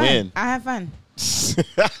just had to fun. win, I had fun.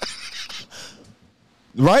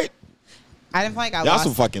 right? I didn't feel like I Y'all lost.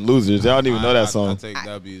 some fucking losers. Y'all don't even know that I song. take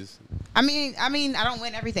W's. I mean, I don't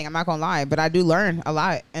win everything. I'm not gonna lie, but I do learn a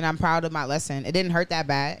lot, and I'm proud of my lesson. It didn't hurt that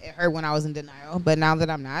bad. It hurt when I was in denial, but now that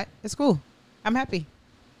I'm not, it's cool. I'm happy.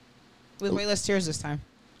 With way less tears this time.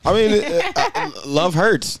 I mean, love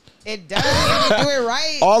hurts. It does. If you do it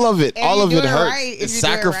right. All of it. And All you of do it it hurts. right, if It's you do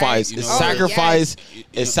it right. sacrifice. You It's know, sacrifice. yes.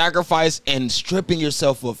 It's sacrifice and stripping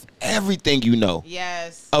yourself of everything you know.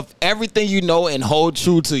 Yes. Of everything you know and hold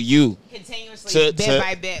true to you. Continuously, bit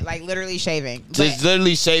by bit, like literally shaving. Just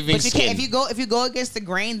literally shaving But you skin. can't, if you go against the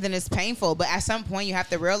grain, then it's painful. But at some point, you have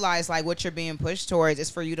to realize like what you're being pushed towards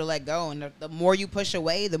is for you to let go. And the more you push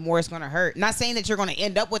away, the more it's gonna hurt. Not saying that you're gonna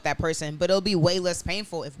end up with that person, but it'll be way less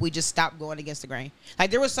painful if we just stop going against the grain.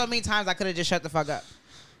 Like there was so many times I could have just shut the fuck up.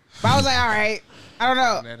 But I was like, all right, I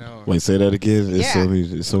don't know. Wait, say that again. Yeah.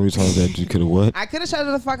 So many times that you could have what? I could have shut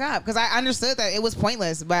the fuck up because I understood that it was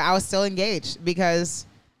pointless, but I was still engaged because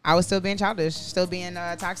I was still being childish, still being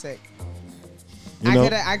toxic. You know?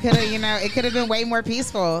 I could have, it could have been way more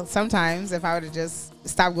peaceful sometimes if I would have just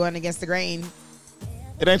stopped going against the grain.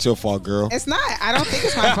 It ain't your fault, girl. It's not. I don't think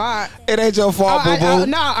it's my fault. It ain't your fault, boo boo.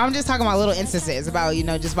 No, I'm just talking about little instances about,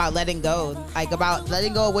 just about letting go. Like about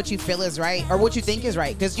letting go of what you feel is right or what you think is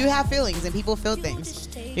right. Because you have feelings and people feel things.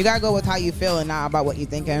 You got to go with how you feel and not about what you're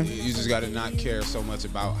thinking. You just got to not care so much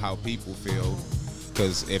about how people feel.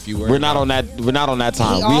 Because if you were, We're not on that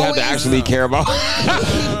time. He We have to always- actually care about. to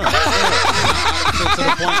the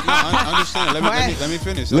point. No, understand. Let me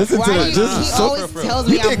finish. Listen Why to he it. Just so always tells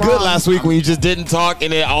me you I'm did good wrong. last week when you just didn't talk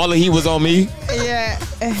and then all the heat was on me. Yeah.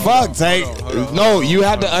 Fuck, Tank. hold on, No, you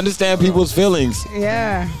have to understand people's feelings.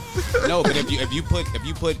 Yeah. No, but if you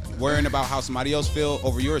put worrying about how somebody else feel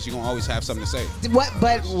over yours, you're gonna always have something to say. What?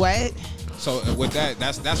 But what? So with that,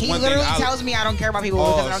 that's He one thing. literally tells me I don't care about people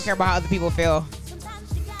because I don't care about how other people feel.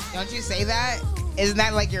 Don't you say that? Isn't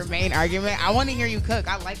that like your main argument? I want to hear you cook.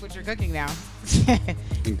 I like what you're cooking now.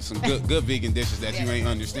 some good vegan dishes that you ain't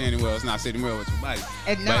understanding well. It's not sitting well with your body.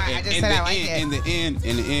 And no, I just said I like it. In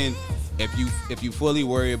the end, if you fully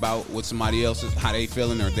worry about what somebody else is, how they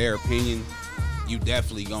feeling or their opinion, you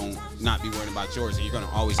definitely gonna not be worried about yours, and you're gonna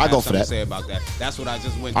always I have go for something that. to say about that. That's what I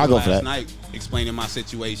just went I through go for that. last night, explaining my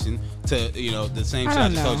situation to the same I shit I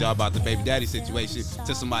don't just told know. y'all about the baby daddy situation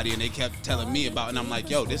to somebody, and they kept telling me about, it, and I'm like,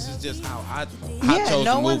 yo, this is just how I chose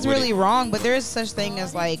no to move one's with really it. wrong, but there is such thing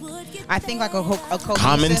as like, I think like a cohesive,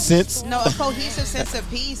 Common sense? No, a cohesive sense of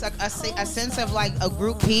peace, like a sense of like a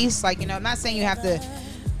group peace. Like I'm not saying you have to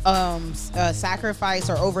sacrifice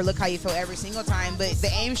or overlook how you feel every single time, but the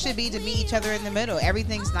aim should be to meet each other in the middle.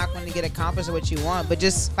 Everything's not going to get accomplished or what you want, but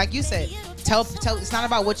just like you said, tell it's not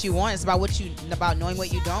about what you want, it's about knowing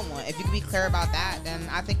what you don't want. If you can be clear about that, then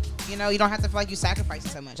I think you don't have to feel like you sacrificing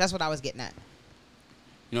so much. That's what I was getting at.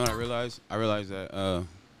 You know what I realized? I realized that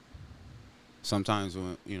sometimes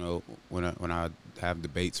when I have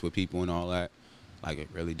debates with people and all that, like it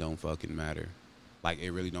really don't fucking matter. Like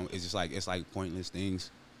it really don't. It's just like pointless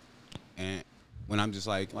things. And when I'm just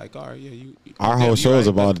like, all right, yeah, you. Our damn, whole you show is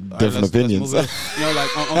right, about but, all right, different let's opinions. move it.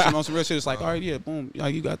 Like on some real shit. It's like, all right, yeah, boom,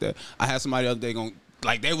 like you got that. I had somebody the other day going,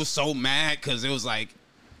 like they was so mad because it was like,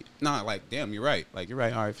 nah, like damn, you're right. Like you're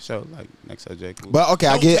right. All right, for sure. Like next subject. But okay,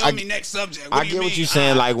 Don't tell me next subject. I get what you're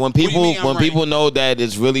saying. Like when people know that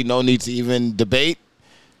it's really no need to even debate,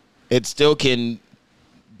 it still can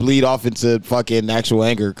bleed off into fucking actual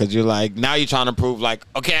anger because you're like now you're trying to prove like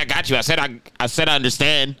okay I got you. I said I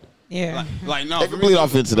understand. Yeah. Like no, They can bleed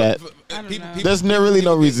off into that. I don't know. There's really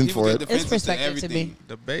no reason for it. It's perspective to me.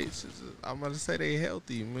 Debates, I'm gonna say they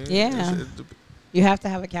healthy, man. Yeah. You have to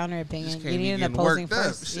have a counter opinion. Just You can't need be an getting opposing worked up.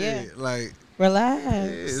 first. Shit. Yeah. Like Relax.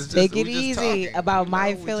 it's just- Take we it just easy talking, about you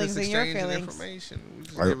my know? We feelings just and your exchanging feelings information. We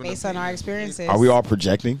just Right. giving based on our opinions. experiences. Are we all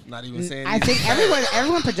projecting? Not even saying. I think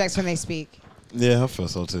everyone projects when they speak. Yeah, I feel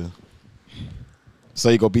so too. So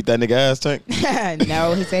you go beat that nigga ass, Tank?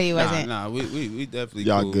 No, he said he wasn't. Nah, we definitely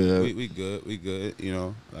Y'all cool. good. We good. You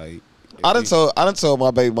know, like I done told my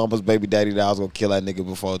baby mama's baby daddy that I was gonna kill that nigga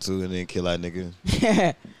before too, and then kill that nigga.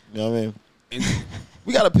 You know what I mean? and,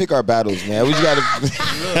 We gotta pick our battles, man. We just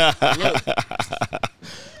gotta.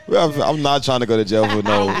 I'm not trying to go to jail for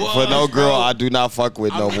no girl I do not fuck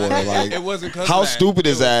with no more. Like, it wasn't 'cause how of that. stupid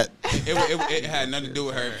is that? It had nothing to do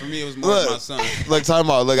with her. For me, it was more Look, my son. look, time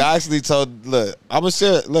out. Look, I actually told. Look, I'm gonna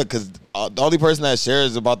share. Look, because the only person that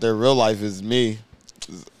shares about their real life is me.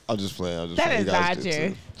 I'm just playing. That is You guys not do, true.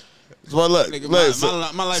 too. Well, look, Nigga,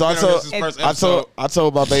 look. my life So I better told, than this first I told, episode. I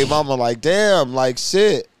told my baby mama like, damn, like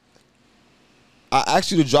shit. I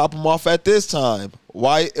asked you to drop him off at this time.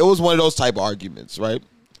 Why? It was one of those type of arguments, right?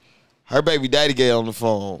 Her baby daddy get on the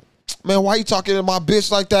phone. Man, why you talking to my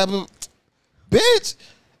bitch like that? Bitch,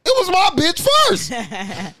 it was my bitch first.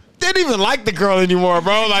 Didn't even like the girl anymore,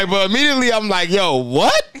 bro. Like, but immediately I'm like, yo,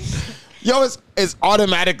 what? Yo, it's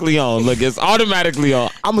automatically on. Look, it's automatically on.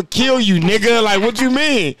 I'ma kill you, nigga. Like, what you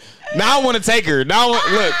mean? Now I want to take her. Now,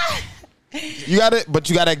 look. You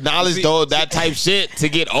gotta acknowledge See- though that type shit to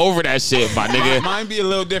get over that shit, my nigga. Mine be a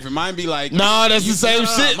little different. Mine be like, No, that's the same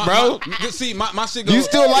shit, bro. My shit goes. You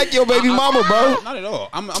still like your baby mama, bro? Not at all.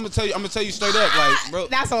 I'm gonna tell you straight up, like, bro.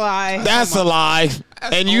 That's a lie. That's a lie.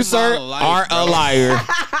 And you, on sir, my life, are a bro. liar.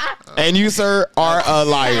 And you, sir, are a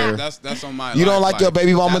liar. That's on my. You don't life, like your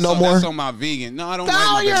baby mama that's no on, more? That's on my vegan. No, I don't. No, like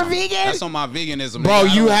my you're baby mama. vegan? That's on my veganism. Bro, nigga.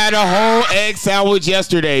 I you don't- had a whole egg sandwich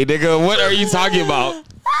yesterday, nigga. What are you talking about?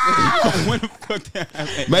 When the fuck that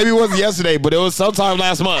happened? Maybe it wasn't yesterday, but it was sometime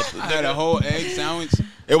last month. I had a whole egg sandwich.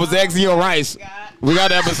 It was eggs in your rice. We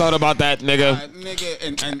got an episode about that, nigga. Nigga,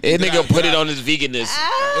 and That nigga put it on his veganness.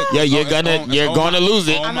 Yeah, you're gonna lose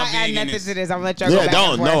it. I'm not adding nothing to this. I'm gonna let y'all Yeah, go back don't.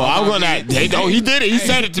 and forth. No, I'm gonna. Hey, no, he did it. He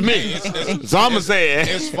said it to me. It's- So I'm gonna say it.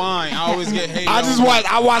 It's fine. I always get hated.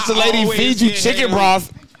 I watched the lady always feed you get chicken hated on.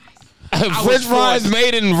 broth, French fries forced.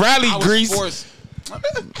 made in rally I was grease, forced.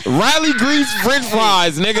 rally grease French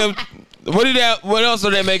fries, nigga. What else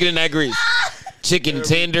are they making in that grease? Chicken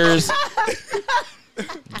tenders.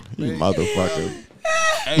 You motherfucker.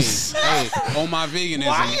 Hey, on my veganism.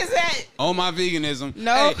 Why is that? On my veganism.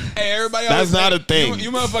 No. Hey, everybody. That's always not say, a thing.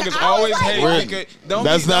 You motherfuckers always hate. We're- because- Don't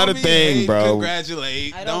that's be, not don't a be thing, hate, bro.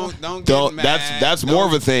 Congratulate. Don't Don't. get mad. That's more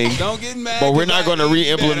of a thing. Don't get mad. But we're 'cause not I gonna eat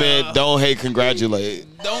re-implement. better. Don't hate, congratulate.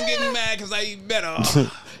 Don't get mad because I eat better.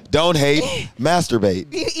 Don't hate,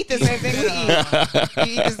 masturbate. You eat the same thing we eat.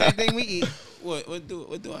 You eat the same thing we eat. What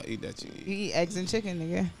do I eat that you You eat? eat eggs and chicken,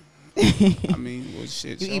 nigga. I mean, what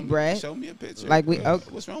shit? You show eat me, bread? Show me a picture. Like we- oh.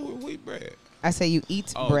 What's wrong with wheat bread? I say you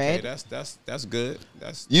eat Oh, bread. Okay, that's good.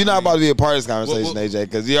 That's You're not about to be a part of this conversation, Well, AJ,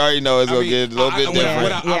 because you already know it's I gonna mean, get a little bit I- different.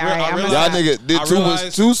 what I- Yeah, I re- I I'm realize- Y'all not- nigga, did I two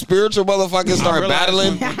realize- spiritual motherfuckers start realize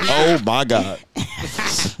battling? when- Oh my god.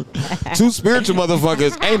 Two spiritual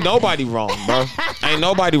motherfuckers. Ain't nobody wrong, bro. Ain't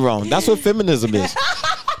nobody wrong. That's what feminism is.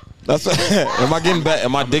 That's what, am I getting back?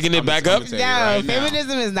 Am I digging it back up? I'm No, tell you right now.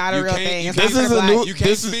 feminism is not a You real can't- thing. you It's can't- not This is for a black. new- You can't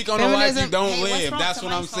This is- speak on a life you don't Hey, what's live. wrong? That's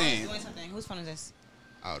what I'm Somebody's phone is saying. doing something. Whose phone is this?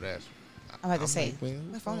 Oh, that's. I'm about to say.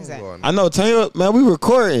 What phone is that? I know. Tell you, man, we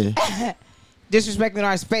recording. Disrespecting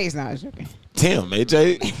our space now. It's okay. Damn,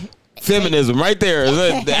 AJ. Feminism right there.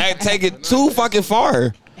 Take it too fucking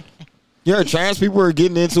far. You heard trans people are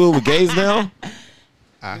getting into it with gays now?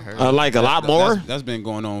 I heard. Like a lot more? That's been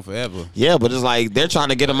going on forever. Yeah, but it's like they're trying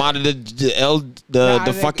to get them out of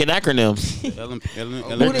the fucking acronyms. Who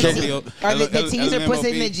the T- Are the T's are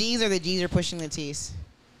pushing the G's or the G's are pushing the T's?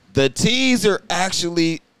 The T's are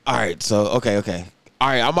actually all right. So okay. All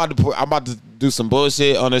right, I'm about to do some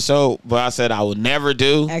bullshit on the show, but I said I would never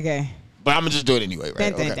do. Okay. But I'm gonna just do it anyway,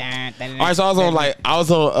 right? Dun, dun, Okay. dun, dun, All right, so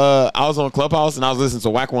I was on Clubhouse and I was listening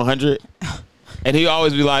to Whack 100, and he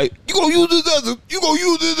always be like, "You gonna use this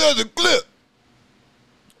as a clip?"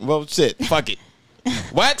 Well, shit, fuck it.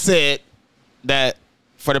 Whack said that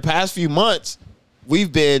for the past few months,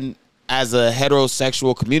 we've been as a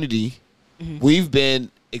heterosexual community, we've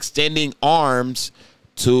been extending arms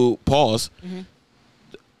to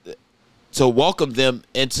to welcome them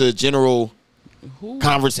into general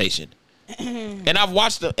conversation. And I've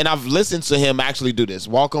watched and I've listened to him actually do this.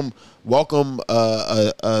 Welcome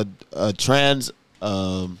a trans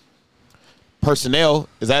personnel.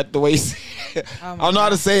 Is that the way? I don't know how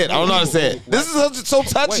to say it. I don't know how to say it. This is so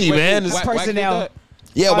touchy, man. It's- personnel.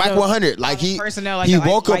 yeah, All Whack the- 100. Like all the he personnel, like, he like,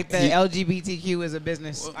 woke up. like the LGBTQ is a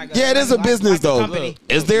business. Like Yeah, it is a like- business like a though. company.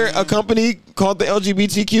 Is there a company called the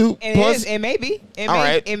LGBTQ It plus? is. It may be. It All may,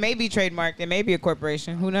 right. It may be trademarked. It may be a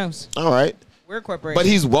corporation. Who knows? All right, We're a corporation. but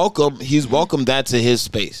he's welcomed that to his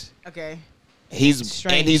space. okay. And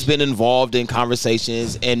he's been involved in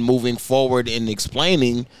conversations and moving forward in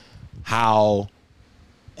explaining how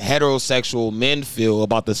heterosexual men feel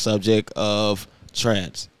about the subject of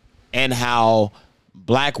trans and how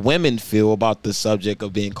black women feel about the subject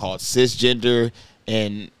of being called cisgender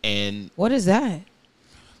and What is that?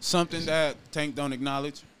 Something that Tank don't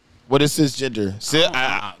acknowledge. what is cisgender?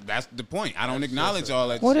 That's the point. I don't acknowledge all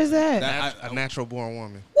that. What is that? That- A natural born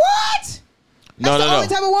woman. What? No, That's the no, only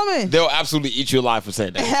no. type of woman. They'll absolutely eat you alive for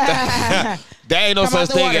saying that. There ain't no Come out such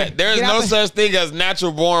the thing. water. There's Get out no the- such thing as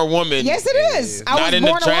natural born woman. Yes, it is. I Not was in the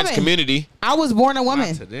born a trans woman. community. I was born a woman.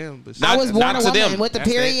 Not to them, but Not- I was born not a to woman them. with the That's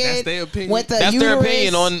period. their opinion. With the That's uterus. their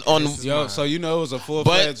opinion on. Yo, so you know it was a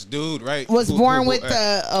full-fledged dude, right? Was Who- born who- with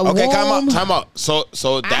a Okay, womb. time out. So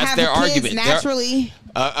I that's have their kids argument. naturally.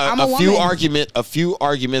 I'm a few woman. a few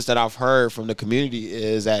arguments that I've heard from the community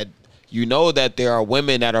is that you know that there are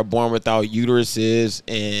women that are born without uteruses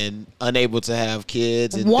and unable to have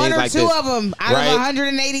kids and One things or like two this. of them out right? of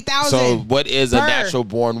 180,000. So what is a Per. natural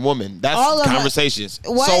born woman? That's All of them. conversations.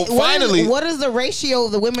 What, So what finally, what is the ratio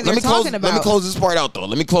of the women they're let me close. talking about? Let me close this part out though.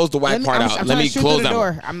 Let me close the whack part I'm out. trying Let to me shoot close through the that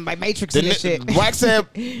one. door. I'm like matrixing this shit. Wax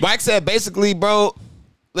said basically, bro,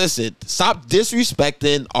 listen, stop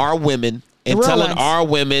disrespecting our women and The real telling ones. our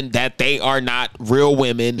women that they are not real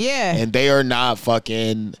women. Yeah. And they are not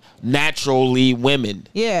fucking naturally women.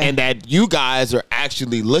 Yeah. And that you guys are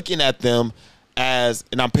actually looking at them as,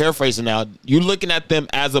 and I'm paraphrasing now, you looking at them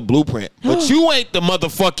as a blueprint. But you ain't the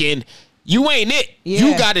motherfucking, you ain't it. Yeah.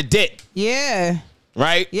 You got a dick. Yeah.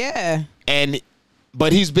 Right? Yeah.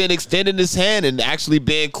 But he's been extending his hand and actually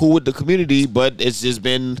being cool with the community, but it's just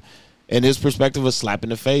been, in his perspective, a slap in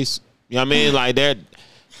the face. You know what I mean? Like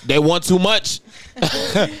They want too much.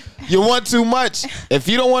 You want too much. If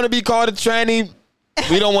you don't want to be called a tranny,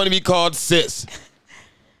 we don't want to be called cis.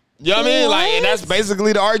 You know what I mean? Like, and that's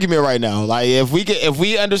basically the argument right now. Like, if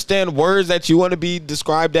we understand words that you want to be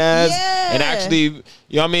described as, and actually, you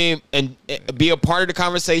know what I mean, and be a part of the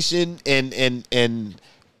conversation and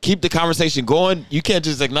keep the conversation going, you can't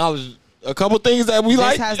just acknowledge a couple things that we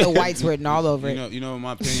like. This has the whites written all over it. You know what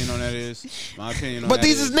my opinion on that is? My opinion on But that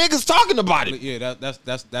these is niggas talking about it. Yeah, that's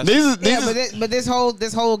These Yeah, is, but this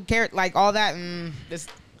whole carrot, like all that, this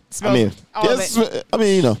smells. I mean, all of yes, it I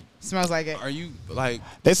mean, you know, smells like it. Are you like?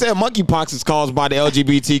 they said monkeypox is caused by the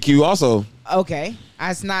LGBTQ also Okay,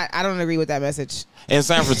 it's not. I don't agree with that message. in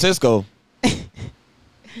San Francisco.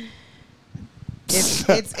 It's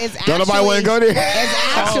Don't nobody want to go there.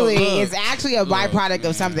 It's actually a byproduct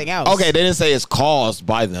of something else. Okay, they didn't say it's caused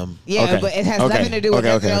by them. Yeah, Okay. but it has Okay. nothing to do with Okay,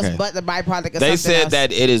 anything okay, else okay. but the byproduct of They something said else.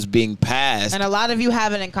 that it is being passed. And a lot of you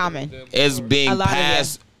have it in common. Is being a lot of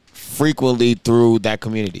passed frequently through that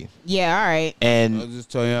community. Yeah, all right. I And was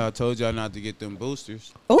just telling y'all. I told y'all not to get them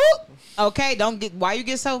boosters. Ooh, okay, don't get. Why you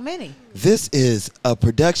get so many? this is a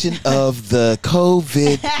production of the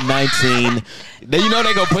COVID-19. You know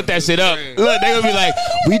they gonna put that shit up. Look, they gonna be like,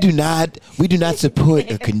 we do not support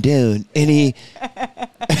or condone any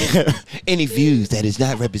any views that is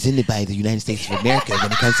not represented by the United States of America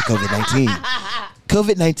when it comes to COVID-19.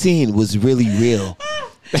 COVID-19 was really real.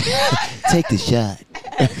 Take the shot.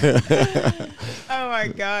 Oh my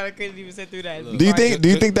god, I couldn't even sit through that. Do you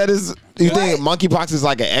think that is? Do you think monkeypox is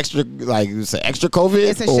like an extra, like it's an extra COVID?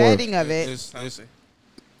 It's a shedding of it?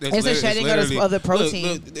 It's a shedding of the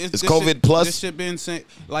protein. It's COVID plus? This shit been sent.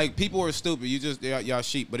 Like, people are stupid. You just y'all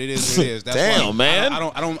sheep, but it is what it is. That's Damn, why man. I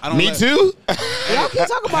don't. Me let- too. Y'all keep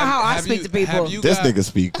talking about how I Have speak you- to people. have you This got- nigga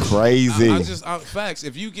speak crazy. I just facts.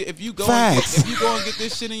 If you go Facts. if you go and get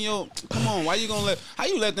this shit in your, come on, why you gonna how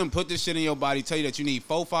you let them put this shit in your body? Tell you that you need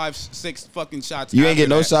 4, 5, 6 fucking shots. You ain't after get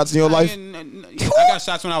no that? shots in your I life? I got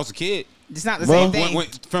shots when I was a kid. It's not the Bro. same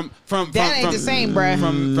thing. That ain't the same, bruh.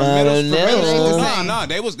 From I middle, don't from know. middle It ain't school. the same. No,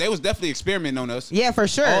 they was definitely experimenting on us. Yeah, for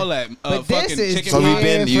sure. All that, but fucking this is chicken So you've pox.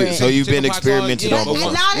 been different. so you've been Chickenpox experimented all- on yeah, before.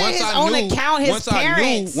 And not on his own account, his once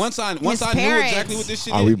parents. Once I His knew parents. exactly what this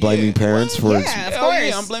shit Are is. we blaming yeah. parents for Yeah, of Hell course.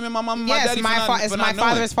 yeah, I'm blaming my mom and my Yes, daddy my for not, fa- for it's not my knowing.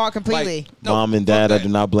 father's fault completely. Like, no, Mom and fuck Dad, I that. do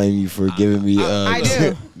not blame you for giving me I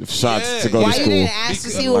do. shots Yeah. to go Why to you school. didn't ask to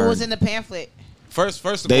see what was in the pamphlet? First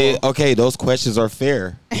of They all, okay, those questions are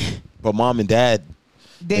fair, but Mom and Dad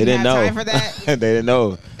Didn't they didn't have know. time for that. They didn't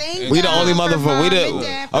know. Thank We the God only for motherfucker. We Mom and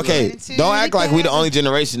Dad the for okay. letting to Don't act like we the together. only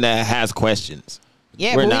generation that has questions.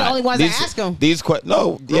 Yeah, We're but we not. the only ones these, that ask them. These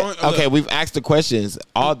no. Growing- Yeah, okay, look. we've asked the questions.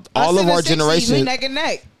 All Us of in the our 60s, generation. we neck and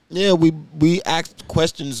neck. Yeah, we asked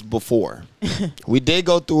questions before. We did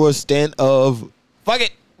go through a stint of fuck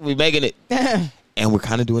it, we making it, and we're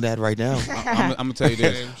kind of doing that right now. I'm gonna tell you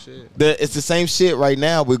this. Same shit. It's the same shit right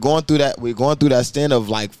now. We're going through that. We're going through that stint of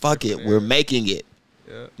like fuck it, we're making it.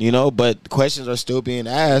 Yeah. You know, but questions are still being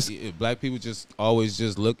asked. Yeah, Black people just always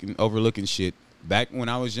just overlooking shit. Back when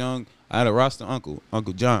I was young, I had a roster uncle,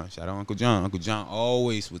 Uncle John. Shout out Uncle John. Uncle John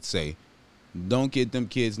always would say, "Don't get them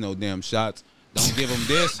kids no damn shots. Don't give them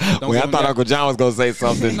this. Don't Wait, I give them thought that." Uncle John was gonna say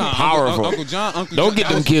something Nah, powerful. Uncle John. Don't get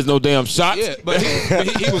them kids no damn shots. Yeah, but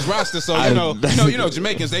he was roster, so you know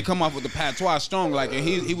Jamaicans, they come off with the patois strong, like, and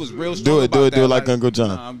he was real strong. Do it about that, like Uncle John.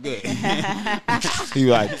 Nah, I'm good. He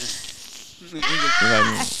like,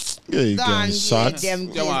 yeah, you getting shots.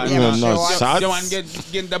 Yo, I- You know, no shots? You want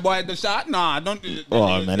to get the boy the shot? Nah, don't.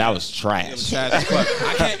 Oh man, that was trash. Trash as fuck.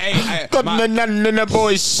 I can't. Hey, my,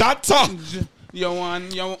 boy, shots up. you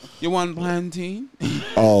want plantain?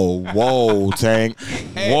 Oh, whoa, Tank.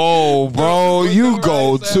 Hey, Whoa, bro, put you the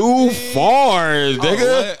go rice too up, far, Oh,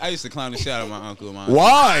 nigga. what? I used to clown the shit out of my uncle, man.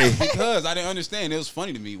 Why? Because I didn't understand. It was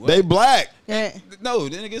funny to me. What? They black. No,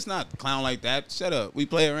 the nigga's not clown like that. Shut up. We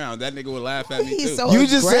play around. That nigga would laugh at me He's too. so- You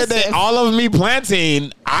just said that aggressive. all of me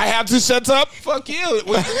planting. I have to shut up. Fuck you.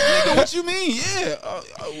 Nigga, what you mean? Yeah.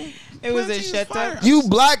 It was a plantain's shut fire. up. You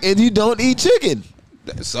black and you don't eat chicken.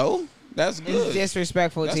 So? That's good. It's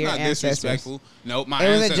disrespectful That's to your not ancestors. disrespectful. No, my It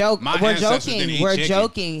was a ancestors- joke. my We're ancestors joking. didn't eat We're chicken.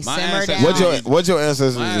 joking. My Simmer ancestors down. didn't- What's your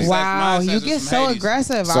ancestors? My do? ancestors- Wow, you ancestors get from so Hades.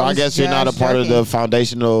 aggressive. So I was guess you're not a just part of the joking.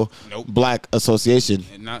 foundational Nope. black association.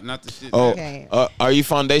 Not the shit. Oh, Okay. are you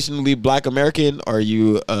foundationally black American or are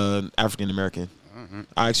you African American?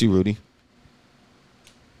 I ask you, Rudy.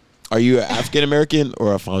 Are you an African American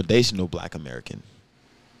or a foundational black American?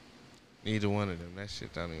 Neither one of them. That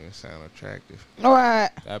shit don't even sound attractive. All right.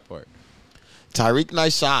 That part. Tariq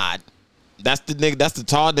Nishad. That's the nigga. That's the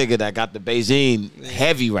tall nigga that got the Beijing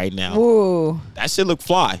heavy right now. Ooh. That shit look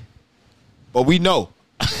fly. But we know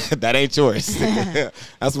That ain't yours.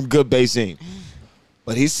 That's some good Beijing.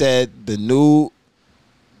 But he said the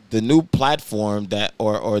new platform that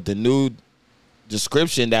or the new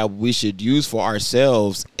description that we should use for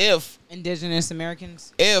ourselves if Indigenous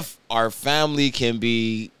Americans. if our family can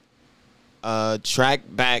be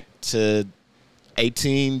tracked back to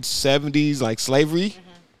 1870s like slavery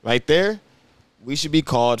right there, we should be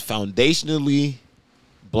called foundationally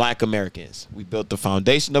Black Americans. We built the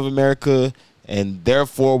foundation of America, and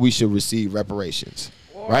therefore we should receive reparations.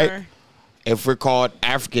 Right? If we're called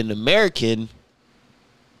African American,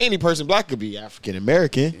 any person black could be African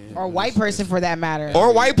American. Or white person for that matter.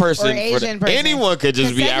 Or white person. Or Asian person. Anyone could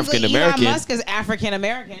just be African American. Elon Musk is African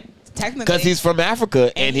American, technically. Because he's from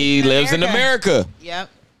Africa and he lives in America. Yep.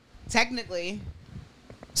 Technically.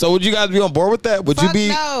 So would you guys be on board with that? Would Fuck you be?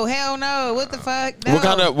 no, hell no. What the fuck?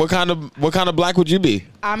 No. What kind of black would you be?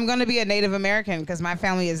 I'm gonna be a Native American because my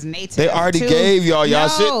family is native. They already too. gave y'all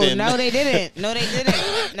shit then. No, they didn't. No, they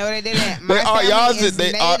didn't. No, they didn't. My They are- family y'all is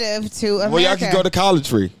they are- native to America. Well, y'all can go to college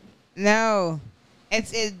free. No,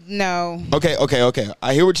 no. Okay.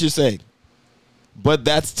 I hear what you're saying, but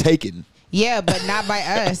that's taken. Yeah, but not by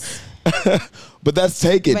us. But that's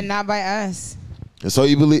taken. But not by us. So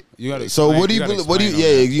you believe? You gotta so explain- what do you you gotta believe? What do you? explain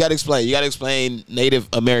on Yeah, that. you got to explain. You got to explain Native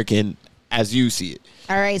American as you see it.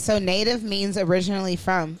 All right, so native means originally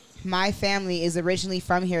from. My family is originally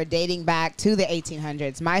from here, dating back to the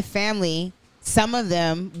 1800s. My family, some of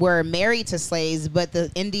them were married to slaves, but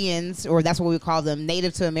the Indians, or that's what we call them,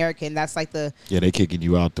 Native to American. That's like the Yeah, they kicking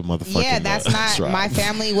you out the motherfucking. yeah. That's not tribe. my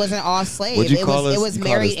family. Wasn't all slave. What'd you It call was us? it was You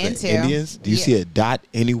call married us the into Indians. Do you Yeah. see a dot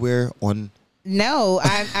anywhere on? No,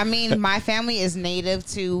 I mean my family is native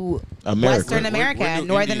to America. Western America, Where do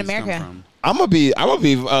Northern Indians come America. from? I'm gonna be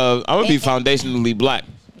foundationally black.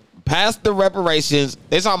 Past the reparations,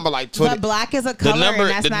 they talking about like 20. But black is a color, and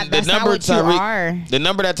that's not what you are. The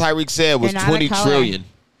number that Tyreek said was You're not a 20 color. trillion.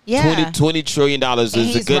 Yeah. $20 trillion is And a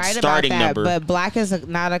he's good right starting about that, number. But black is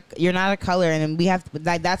you're not a color, and we have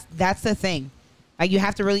like that's the thing. Like you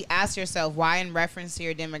have to really ask yourself why, in reference to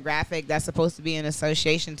your demographic, that's supposed to be an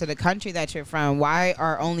association to the country that you're from. Why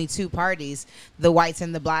are only two parties, the whites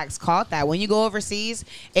and the blacks, called that? When you go overseas,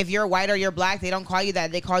 if you're white or you're black, they don't call you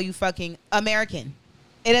that. They call you fucking American.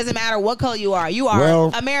 It doesn't matter what color you are. You are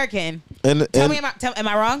Well, American. and Tell me, am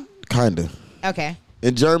I wrong? kinda. Okay,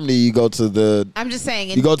 In Germany, you go to the I'm just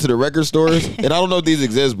saying. you go to the record stores, and I don't know if these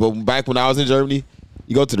exist, but back when I was in Germany,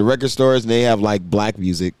 you go to the record stores and they have like black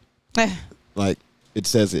music, like it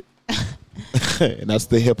says it, and that's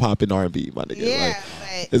the hip hop and R&B, my nigga. yeah,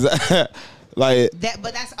 Like, is that like?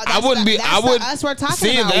 but that's I wouldn't be. I would. us we're talking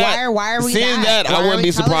seeing about. That, Why are we seeing that? Why I are wouldn't we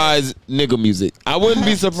be colored? surprised. Nigga music. I wouldn't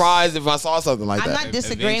be surprised if I saw something like I'm that. not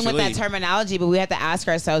disagreeing with that Eventually. terminology, but we have to ask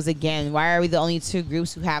ourselves again: why are we the only two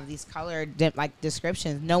groups who have these color like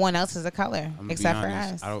descriptions? No one else is a color I'm gonna be except for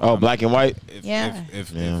honest. us. I don't- Oh, I'm- black and white. If, Yeah.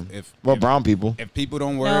 Yeah. If Well, brown people. If people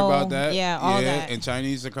don't worry No, about that, yeah, all that. and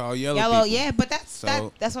Chinese are called yellow. Yellow, people. yeah, but that's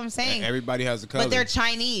So, that's what I'm saying. Everybody has a color. But they're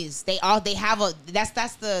Chinese. They have a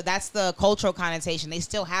that's the cultural connotation. They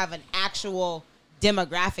still have an actual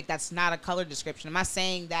demographic that's not a color description. I'm not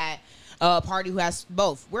saying that a party who has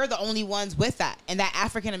both. We're the only ones with that, and that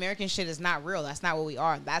African American shit is not real. That's not what we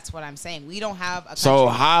are. That's what I'm saying. We don't have a. So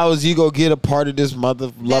country. how's you gonna get a part of this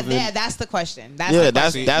mother loving? Yeah, that's the question. That's Yeah, the that's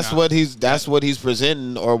question. that's now- what he's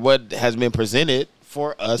presenting, or what has been presented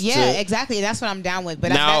for us. Yeah, to, exactly. That's what I'm down with. But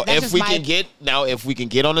now, that's if just we my, can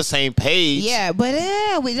get on the same page. yeah, but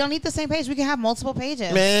we don't need the same page. We can have multiple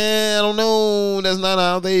pages. Man, I don't know. That's not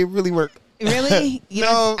how they really work. Really? You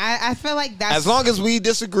know, No. I feel like that's As long as we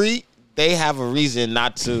disagree, they have a reason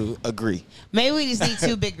not to agree. maybe we just need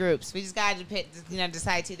two big groups. We just got to pick,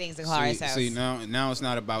 decide two things to call ourselves. See, now it's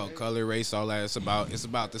not about color, race, all that. It's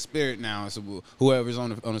about the spirit now. It's about whoever's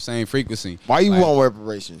on the same frequency. Why you Like, want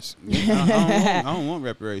reparations? I don't want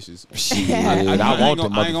reparations. Shit, I I want the ain't gonna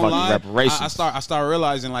motherfucking lie. reparations. I start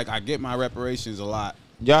realizing like I get my reparations a lot.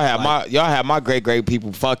 Y'all have my great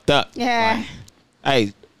people fucked up. Yeah.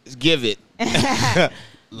 Hey, give it.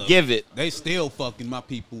 Look, Give it. They still fucking my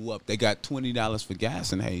people up. They got $20 for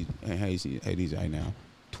gas in Hades right now.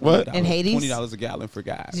 What? In Hades? $20 a gallon for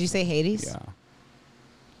gas. Did you say Hades?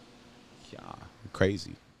 Yeah,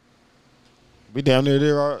 crazy. We down there.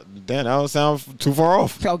 Damn, that don't sound too far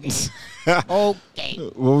off. Okay. Okay.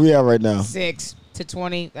 Where we at right now? 6 to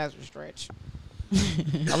 20. That's a stretch. I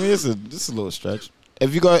mean, it's a little stretch.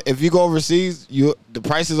 If you go overseas, the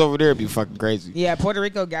prices over there be fucking crazy. Yeah, Puerto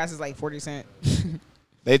Rico gas is like 40 cents.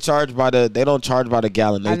 They don't charge by the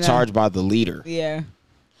gallon. I They know. charge by the liter, Yeah.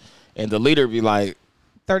 and the liter be like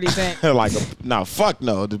 30 cents. fuck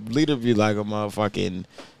no. The liter be like a motherfucking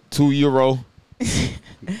 €2.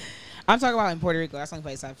 I'm talking about in Puerto Rico. That's the only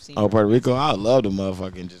place I've seen. Oh, Puerto Rico. I would love to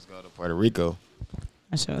motherfucking just go to Puerto Rico.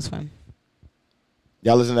 That shit was fun.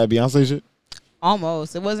 Y'all listen to that Beyonce shit?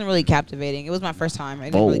 Almost. It wasn't really captivating. It was my first time.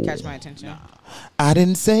 It didn't really catch my attention. I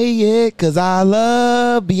didn't say it because I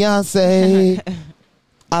love Beyonce.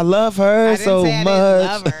 I love her I didn't so say I much. didn't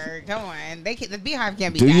love her. Come on. The Beehive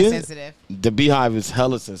can't be Do that you? sensitive. The Beehive is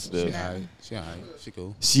hella sensitive. She alright. She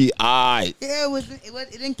cool. She aight. Yeah,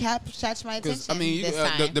 it didn't catch my attention. Because I mean, this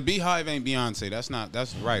time. the Beehive ain't Beyonce.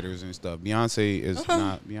 That's writers and stuff. Beyonce is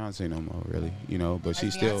not Beyonce no more, really. You know, but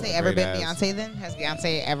she's Has still. Beyonce ever been Beyonce then? Has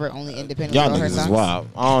Beyonce ever only independently Y'all wrote her niggas is songs? wild.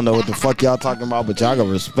 I don't know what the fuck y'all talking about, but y'all gotta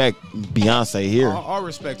respect Beyonce here. All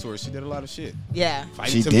respect to her. She did a lot of shit. Yeah.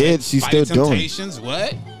 She did. She's still doing. Temptations.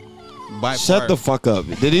 What? By Shut far. the fuck up.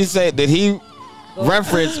 Did he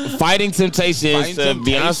reference Fighting Temptations to Fighting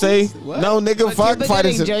Beyonce? Temptations? What? No, nigga, fuck Cuba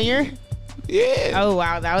Fighting Gooding Temptations. Jr. Yeah. Oh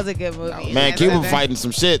wow, that was a good movie. Man, Yes, Cuba I fighting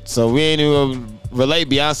some shit, so we ain't even relate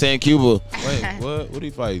Beyonce and Cuba. Wait, what are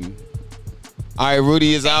you fighting? All right,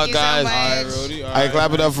 Rudy is out, you so guys. much. All right, Rudy. All right,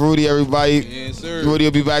 clap it up for Rudy, everybody. Yes, sir. Rudy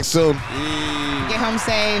will be back soon. Yeah. Get home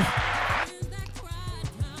safe.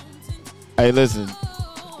 Hey, listen.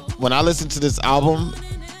 When I listened to this album,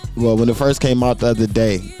 well, when it first came out the other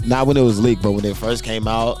day, not when it was leaked, but when it first came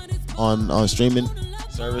out on streaming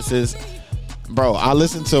services, bro, I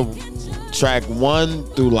listened to track 1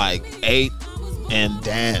 through like 8 and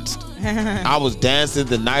danced. I was dancing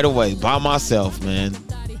the night away by myself, man.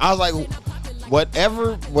 I was like,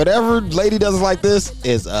 whatever lady does it like this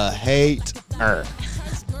is a hater.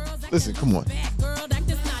 Listen, come on.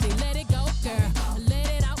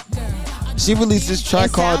 She released this track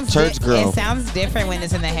It called sounds Church Girl. It sounds different when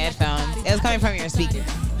it's in the headphones. It was coming from your speaker,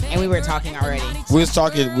 and we were talking already. We was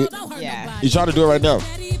talking. Yeah. You trying to do it right now?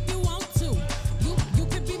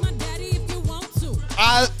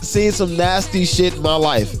 I seen some nasty shit in my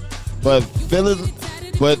life, but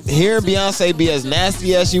hearing Beyonce be as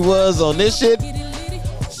nasty as she was on this shit,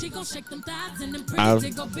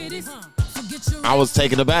 I was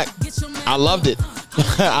taken aback. I loved it.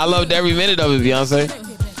 I loved every minute of it, Beyonce.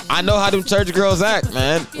 I know how them church girls act,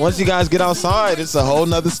 man. Once you guys get outside, it's a whole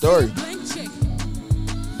nother story.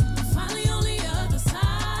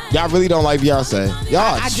 Y'all really don't like Beyonce. Y'all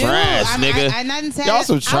I do. trash, nigga. I didn't say Y'all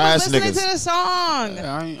some trash I was listening niggas. to the song.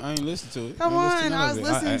 Yeah, I ain't listened to it. Come on, I was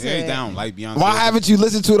listening listening to Every it. time, like Beyonce. Why haven't you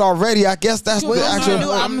listened to it already? I guess that's the We listen to new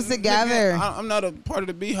actual. albums together. I'm not a part of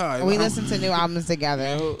the Beehive. We listen to new albums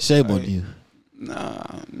together. Shame on you. Nah,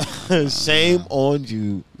 Shame on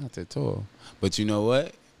you. not at all. But you know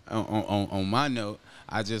what? On my note,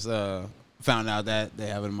 I just found out that they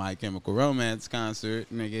having a My Chemical Romance concert,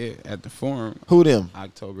 nigga, at the Forum, Who them?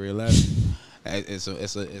 October 11th. It's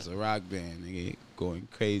a rock band, nigga, going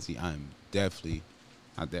crazy. I definitely.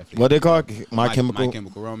 What they call it? My Chemical. My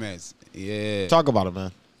Chemical Romance. Yeah. Talk about it,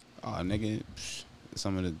 man. Oh, nigga,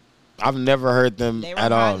 some of the I've never heard them They were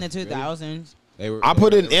at hot all. in the 2000s. they were. I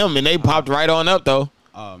put in M and they popped right on up though.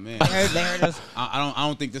 Oh man. They heard us. I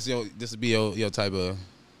don't think this would be your type of.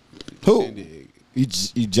 Who? shindig. You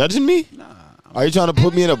judging me? Nah. Are you trying to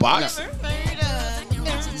put me in a box?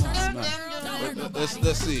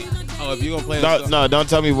 Let's see. Oh, if you gonna play a song, No, don't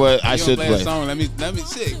tell me what I you should gonna play a play. song. Let me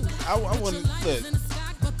see. I want look.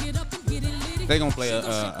 They gonna play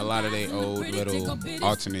a lot of their old little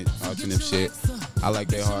alternate shit. I like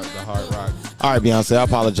the hard rock. All right, Beyonce, I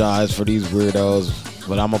apologize for these weirdos,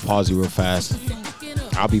 but I'm gonna pause you real fast.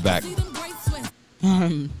 I'll be back.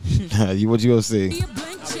 What you gonna see?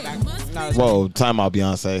 Whoa, time out,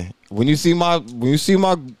 Beyonce. When you see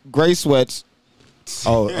my gray sweats.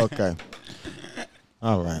 Oh, okay.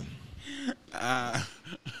 All right.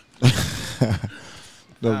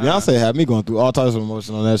 No, Beyonce had me going through all types of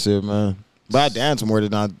emotion on that shit, man. But I danced more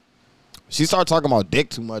than I. She started talking about dick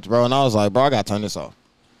too much, bro, and I was like, bro, I gotta turn this off.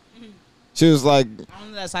 She was like, I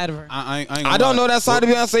don't know that side of her. I don't know that side of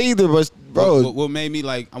Beyonce either, but bro, What made me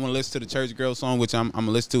like I want to listen to the Church Girl song, which I'm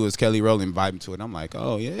gonna listen to is Kelly Rowland vibing to it. I'm like,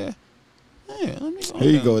 oh yeah, let me go.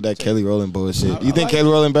 here you go with that Kelly Rowland bullshit. I You think like Kelly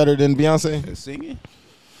Rowland better than Beyonce? At singing?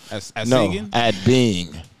 At No, singing? at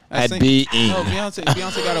being. At sing- being. No,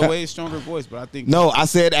 Beyonce got a way stronger voice, but I think No, I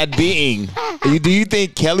said at being. Do you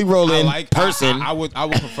think Kelly I Rowland like person I would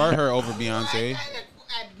prefer her over Beyonce.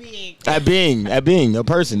 at being a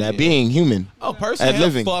person, at being human? Oh, person, At hell,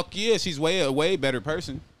 living. fuck yeah, she's a way better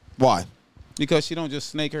person Why? because she don't just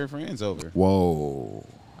snake her friends over. Whoa.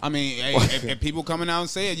 I mean, hey, if people coming out and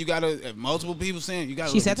say it, you gotta. If multiple people saying it, you gotta.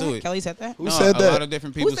 She listen said to that? it. Kelly said that? Who said A that? lot of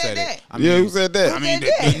different people Who said it. that? I Yeah, mean, who said that? I mean, Who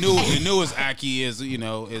said the newest Aki is is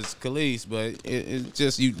Khalees, but it's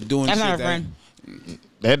just you doing That's shit not her that. friend.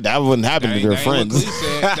 That wouldn't happen to their friends.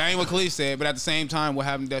 That ain't what Khalid said. But at the same time, what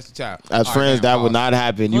happened to Destiny Child? As friends, that would not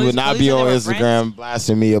happen. You would not be on Instagram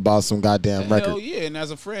blasting me about some goddamn record. Hell yeah, and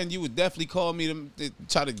as a friend, you would definitely call me to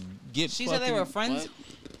try to get. She said they were friends. What?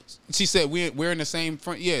 She said we're in the same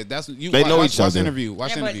front. Yeah, that's you. They know each other. Watch the interview.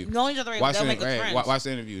 Watch the interview. Knowing each other, they'll make us friends. Watch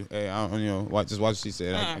the interview. Hey, watch what she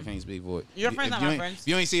said. I can't speak for it. Your friends, not my friends. If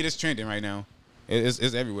you ain't see this trending right now.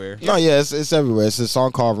 It's everywhere. No, yeah, it's everywhere. It's a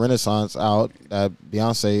song called Renaissance out that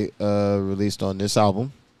Beyonce released on this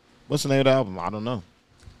album. What's the name of the album? I don't know.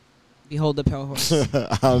 Behold the Pale Horse.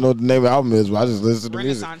 I don't know what the name of the album is, but I just listen to the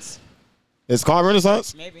music. Renaissance. It's called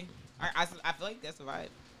Renaissance? Maybe. I feel like that's the vibe.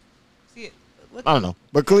 See it. Look I don't know.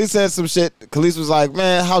 But Khalees said some shit. Khalees was like,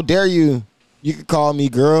 man, how dare you? You could call me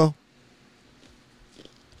girl.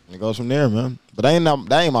 And it goes from there, man. But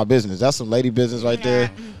that ain't my business. That's some lady business right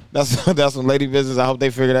there. That's some lady business. I hope they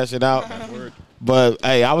figure that shit out. But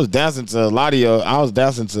hey, I was dancing to a lot of I was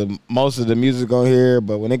dancing to most of the music on here.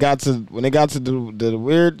 But when it got to the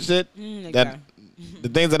weird shit, the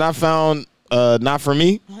things that I found not for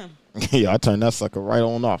me, yeah, I turned that sucker right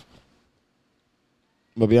on off.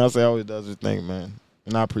 But Beyonce always does her thing, man,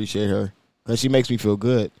 and I appreciate her because she makes me feel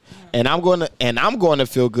good, and I'm going to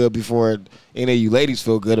feel good before any of you ladies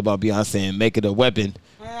feel good about Beyonce and make it a weapon.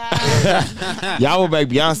 Y'all will make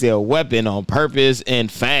Beyonce a weapon on purpose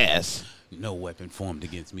and fast. No weapon formed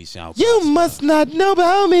against me shall You prosper. must not know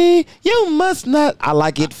about me. You must not. I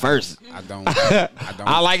like it first. I don't.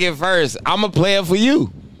 I like it first. I'm gonna play it for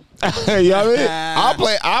you. You know what I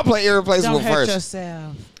mean? I'll play Irreplaceable Don't hurt first.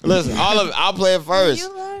 yourself. Listen, I'll play it first.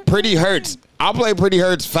 Pretty Hurts. I'll play Pretty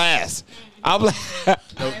Hurts fast. I'll play.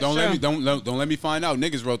 Don't let me find out.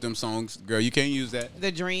 Niggas wrote them songs, girl. You can't use that.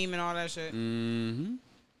 The Dream and all that shit.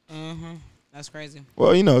 Mm-hmm. That's crazy.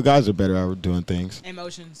 Well, you know, guys are better at doing things.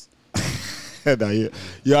 Emotions. No, you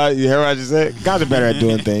hear what I just said? Guys are better at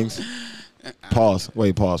doing things. Pause.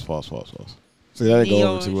 Wait, pause. See, that didn't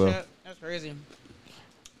go over too well. Shit. That's crazy.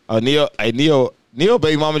 Neo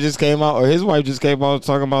baby mama just came out, or his wife just came out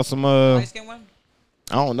talking about some Light skin one?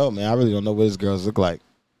 I don't know, man. I really don't know what his girls look like.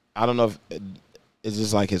 I don't know if it's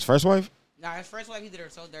just like his first wife. Nah, his first wife, he did her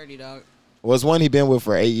so dirty, dog. Was one he been with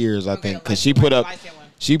for 8 years, I think, because she put up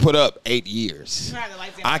 8 years.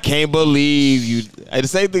 I can't believe you. The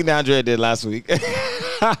same thing Andrea did last week.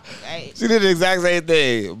 She did the exact same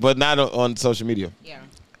thing, but not on social media. Yeah.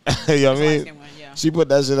 You know what I mean? One, yeah. She put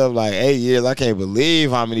that shit up like 8 years. I can't believe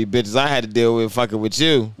how many bitches I had to deal with fucking with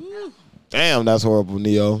you. Damn, that's horrible,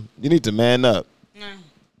 Neo. You need to man up.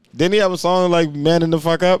 Didn't he have a song like "Manning the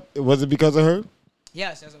Fuck Up"? Was it because of her?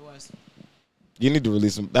 Yes, it was. You need to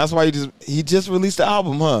release him. That's why he just released the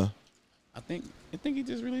album, huh? I think he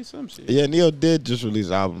just released some shit. Yeah, Neo did just release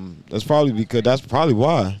the album. That's probably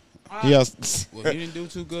why. He has. Well, he didn't do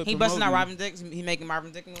too good. He busting out Robin Thicke. He making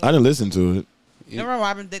Marvin Thicke. I didn't listen to it. Remember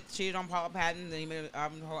Robin Thicke cheated on Paula Patton? Then he made an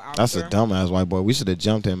album, the whole album. That's a dumbass white boy. We should have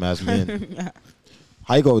jumped him as men.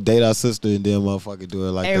 How you go date our sister and then motherfucker do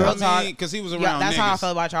it like Hey, that? real talk. Because he was around that's niggas. how I feel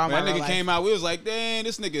about y'all. When that nigga life. came out, we was like, dang,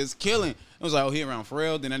 this nigga is killing. It was like, oh, he around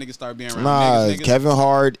Pharrell. Then that nigga started being around niggas. Kevin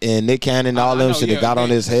Hart and Nick Cannon, all them should have got on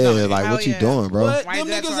his head. No, like, what you yeah. doing, bro? But Why them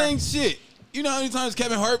is that niggas sorry? ain't shit. You know how many times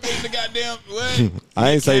Kevin Hart paid the goddamn what? I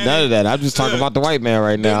ain't say none of that. I'm just talking about the white man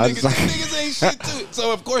right now. Them niggas ain't shit too.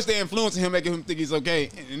 So of course they influencing him, making him think he's okay.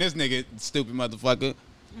 And this nigga, stupid motherfucker,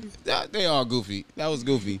 they all goofy. That was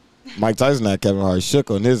goofy. Mike Tyson had Kevin Hart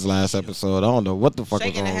shook on his last episode. I don't know what the fuck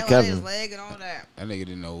shaking was the wrong hell with out of his Kevin. leg and all that. That nigga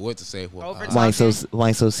didn't know what to say. Over Why so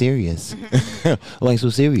serious? Why so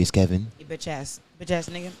serious, Kevin? You bitch ass nigga. Bitch ass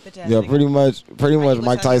Yeah, nigga. pretty much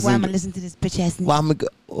Mike Why Tyson. I'm gonna listen to this bitch ass nigga?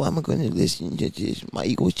 Why am I going to listen to this? My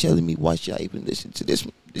ego is telling me why should I even listen to this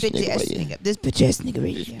Bitch nigga ass right here? nigga. This bitch ass nigga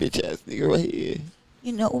right This here. bitch ass nigga right here.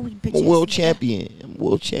 You know, bitch I'm ass world nigga. champion. I'm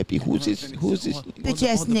world champion. Who's this? Who's this? Bitch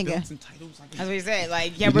ass nigga. That's what he said.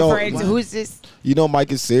 Like, yeah, You know- referring to who's this? You know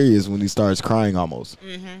Mike is serious when he starts crying almost.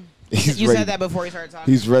 He's You ready. said that before he started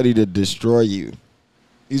talking. He's ready to destroy you.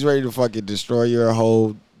 He's ready to fucking destroy your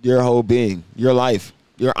whole being, your life,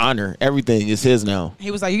 your honor, everything is his now. He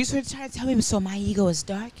was like, you should try to tell me so my ego is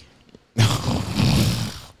dark?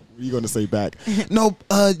 What are you gonna say back? No,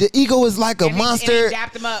 the ego is like a And he monster.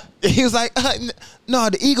 dapped him up. He was like, no,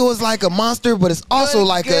 the ego is like a monster, but it's also Good,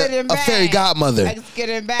 like good a and fairy bad. godmother. Like, it's good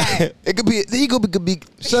and bad. It could be the ego could be.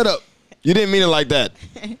 Shut up. You didn't mean it like that.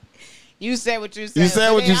 You said what you said. You said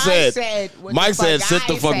but what you then I said. what Mike the fuck said, "Sit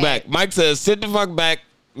the I fuck said." back." Mike says, "Sit the fuck back,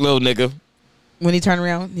 little nigga." When he turned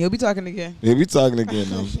around, he'll be talking again. Yeah, we talking again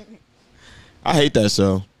now. I hate that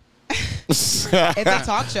show. It's a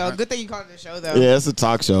talk show. Good thing you called it a show, though. Yeah, it's a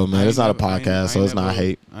talk show, man. It's not a podcast, so it's not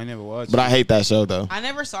hate. I never watched. But I hate that show though. I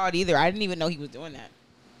never saw it either. I didn't even know he was doing that.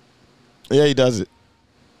 Yeah, he does it.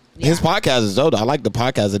 His Yeah. podcast is dope. I like the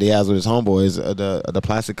podcast that he has with his homeboys, the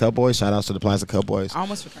Plastic Cup Boys. Shout outs to the Plastic Cup Boys. I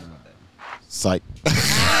almost forgot about that. Psych.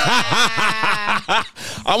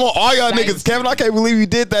 I'm on all y'all niggas. Kevin, I can't believe you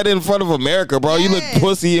did that in front of America, bro. You look Yes.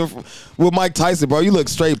 pussy with Mike Tyson, bro. You look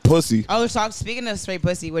straight pussy. Oh, speaking of straight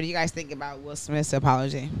pussy, what do you guys think about Will Smith's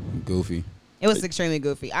apology? Goofy. It was extremely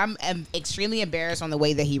goofy. I'm extremely embarrassed on the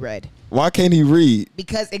way that he read. Why can't he read?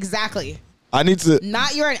 Because exactly. I need to.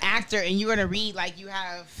 Not you're an actor and you're gonna read like you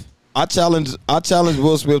have. I challenge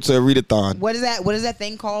Will Smith to a readathon. What is that? What is that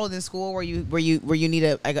thing called in school where you need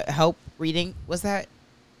a help reading? What's that?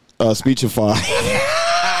 Speechify.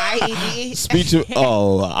 IED. Speech.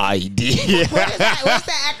 IED. What is that? What's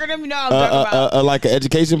that acronym? You know what I'm talking about. Like an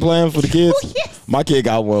education plan for the kids. Yes. My kid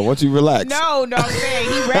got one. Once you relax. No, I'm saying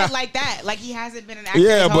he read like that, like he hasn't been an actor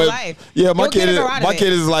Yeah, his whole but life. yeah, my He'll get kid. a go out of My it.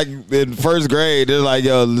 kid is like in first grade. They're like,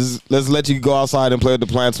 yo, let's let you go outside and play with the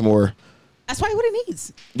plants more. That's probably what he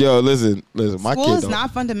needs. Yo, listen. My School kid is don't-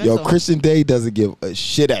 not fundamental. Yo, Christian Day doesn't give a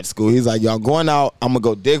shit at school. He's like, yo, I'm going out. I'm gonna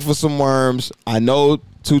go dig for some worms. I know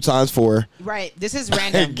 2 times 4. Right. This is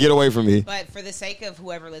random. Get away from me. But for the sake of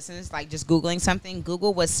whoever listens, like just Googling something,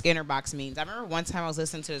 Google what Skinner box means. I remember one time I was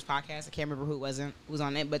listening to this podcast. I can't remember who was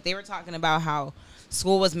on it, but they were talking about how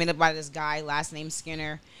school was made up by this guy, last name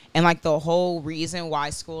Skinner, and like the whole reason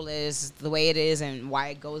why school is the way it is and why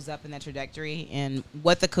it goes up in that trajectory and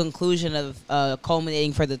what the conclusion of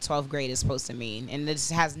culminating for the 12th grade is supposed to mean. And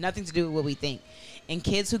this has nothing to do with what we think. And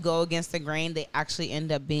kids who go against the grain, they actually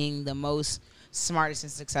end up being the most smartest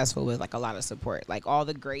and successful with like a lot of support. Like all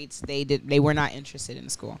the greats, they were not interested in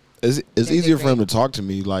school. It's They did easier for him to great. talk to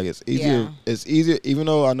me. Like it's easier. Yeah. It's easier, even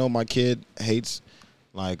though I know my kid hates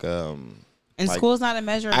like And like, school's not a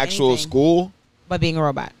measure of actual anything school. but being a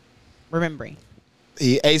robot. Remembering.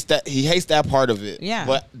 He hates that part of it. Yeah.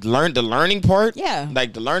 But the learning part. Yeah.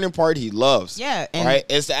 Like the learning part, he loves. Yeah, and- right.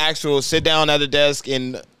 It's the actual sit down at the desk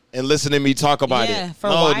and listen to me talk about Yeah, it. for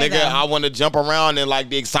No, why, nigga, though? I want to jump around and like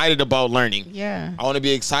be excited about learning. Yeah. I want to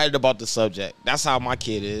be excited about the subject. That's how my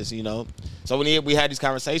kid is, you know. So when we had these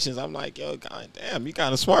conversations, I'm like, yo, god damn, you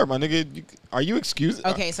kind of smart, my nigga. Are you excusing?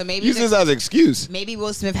 Okay, so maybe use this as an excuse. maybe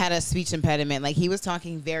Will Smith had a speech impediment. Like he was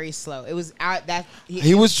talking very slow. It was out that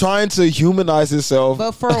He was trying to humanize himself.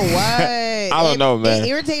 But for what? I don't know, man. It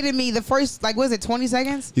irritated me the first, like, was it 20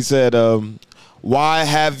 seconds? He said, "Why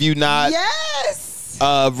have you not Yes.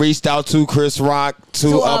 reached out to Chris Rock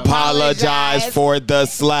to apologize apologize. for the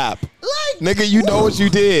slap?" Like, Nigga, you know what you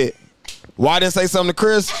did. Why didn't say something to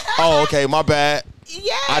Chris? Oh, okay, my bad.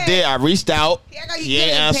 yeah. I did. I reached out. Yeah, like, He you ain't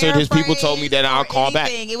couldn't answered. His people told me that paraphrase I'll or call back.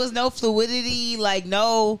 anything. It was no fluidity, like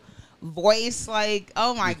no voice, like,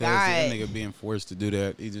 oh my Because that God. nigga being forced to do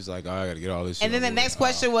that, he's just like, oh, I gotta get all this shit. And then the over next with.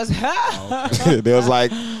 question was, They was like,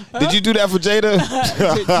 "Did you do that for Jada?"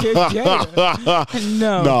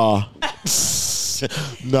 no. Nah.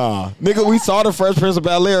 Nah. Nigga, we saw the Fresh Prince of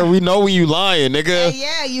Bel-Air. We know when you lying, nigga.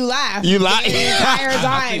 Yeah, you laughed. You lie- The entire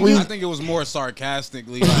time. I think it was more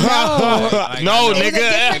sarcastically. Like, No. No, It was a nigga.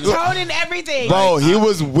 different tone and everything. Bro, he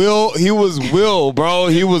was Will, bro.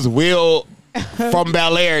 He was Will from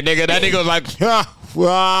Bel-Air, nigga. That nigga was like,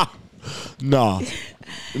 nah.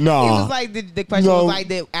 It was like the question No. was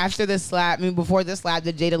like after the slap, before the slap,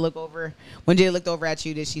 did Jada look over? When Jada looked over at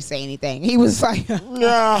you, did she say anything? He was like,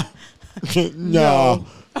 Nah. No.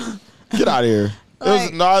 Get out of here.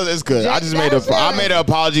 Like, It's good. I just made I made an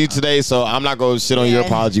apology today, so I'm not gonna shit on your Yeah.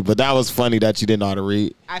 apology. But that was funny that you didn't know how to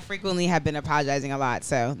read. I frequently have been apologizing a lot,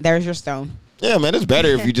 so there's your stone. Yeah, man, it's better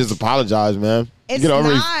if you just apologize, man. It's you get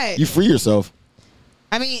over not. it. You free yourself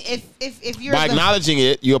I mean, if you're by the, acknowledging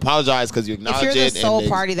it. You apologize because you if acknowledge you're the it. sole and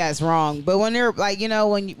party, that's wrong. But when you're like,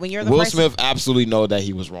 when you're the Will person, Smith absolutely know that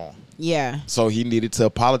he was wrong, yeah, so he needed to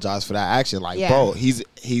apologize for that action. Like, Yeah. bro, he's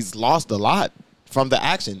lost a lot from the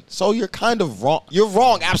action, so you're kind of wrong. You're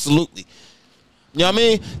wrong, absolutely. You know what I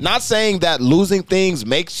mean? Not saying that losing things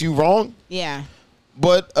makes you wrong, yeah,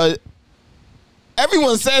 but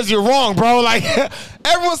everyone says you're wrong, bro. Like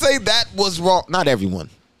everyone say that was wrong. Not everyone.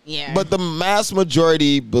 yeah. But the mass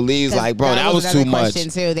majority believes, like, bro, that was too another much. question,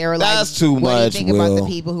 too. They were That's like, too what much, do you think about the Will.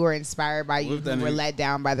 people who were inspired by you, What if that who were nigga- let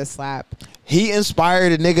down by the slap? He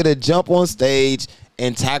inspired a nigga to jump on stage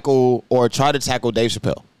and tackle or try to tackle Dave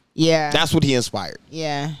Chappelle. Yeah, That's what he inspired.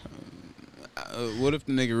 yeah. What if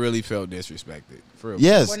the nigga really felt disrespected? For real.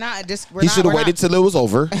 Yes. We're not just. He should have waited till it was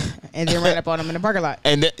over. and then ran up on him in the parking lot.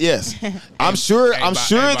 And yes, I'm sure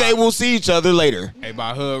they will see each other later. Hey,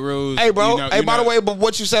 by hood rules. Hey, bro. You By the way, but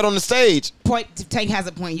what you said on the stage. Tank has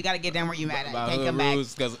a point. You got to get down where you mad at. By Can't hood come back.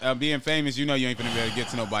 rules, because being famous, you ain't finna be able to get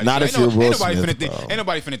to nobody. Not if you're Will Smith, bro. Ain't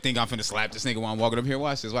nobody finna think I'm finna slap this nigga while I'm walking up here.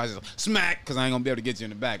 Watch this. Smack, because I ain't gonna be able to get you in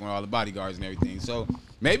the back with all the bodyguards and everything. So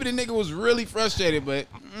maybe the nigga was really frustrated, but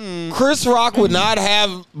Chris Rock would not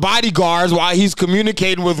have bodyguards while he's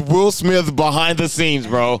communicating with Will Smith behind the scenes,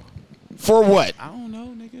 bro. For what? I don't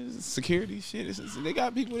know, nigga. Security shit. They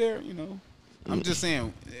got people there, I'm just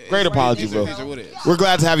saying. Great apology, bro. These are what it is. We're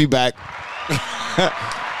glad to have you back.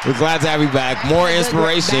 We're glad to have you back. More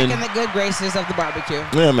inspiration. Back in the good graces of the barbecue.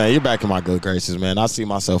 Yeah, man, you're back in my good graces, man. I see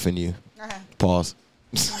myself in you. Pause.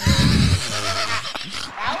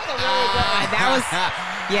 That was heavy.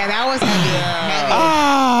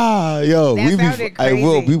 Yo,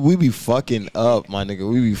 we be fucking up, my nigga.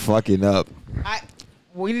 We be fucking up.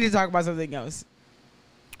 We need to talk about something else.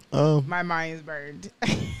 My mind is burned.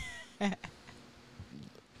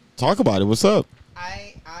 Talk about it. What's up?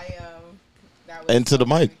 That was Into the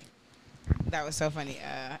mic. That was so funny.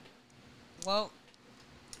 Well,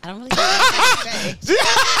 I don't really have anything to say.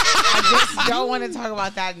 I just don't want to talk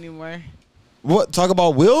about that anymore. What? Talk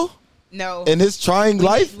about Will? No. In his trying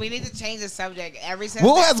life? We need to change the subject.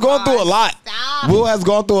 Will has gone through a lot. Stop. Will has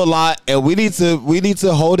gone through a lot, and we need to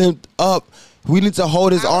hold him up. We need to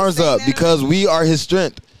hold his arms up because we are his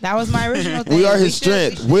strength. That was my original thing. We are his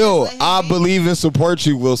strength. Will, I believe and support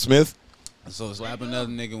you, Will Smith. So slap another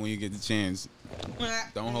nigga when you get the chance.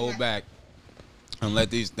 Don't hold back. Don't let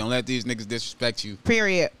these niggas disrespect you.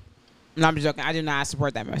 Period. No, I'm joking. I do not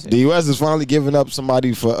support that message. The U.S. is finally giving up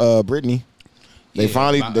somebody for Britney. They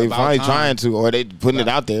finally trying to, or they putting it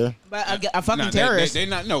out there. But a fucking terrorist. They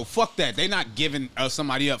not. No, fuck that. They not giving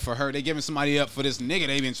somebody up for her. They giving somebody up for this nigga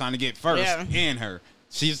they been trying to get first and her.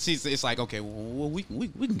 She's. It's like, okay, well, we can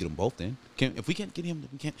get them both then. If we can't get him,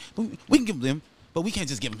 we can't. We can give them, but we can't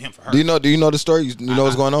just give him for her. Do you know the story? You know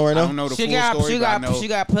what's going on right now? I don't know the full story. She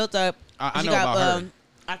got put up. I know about her.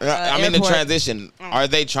 I'm in the transition. Are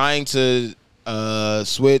they trying to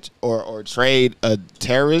switch or trade a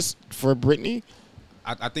terrorist for Britney?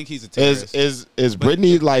 I think he's a terrorist. Is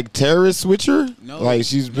Britney like terrorist switcher? No, like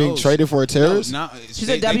she's being traded for a terrorist? No, she's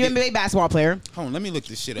a WNBA basketball player. Hold on, let me look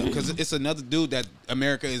this shit up because it's another dude that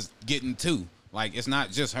America is getting to. Like it's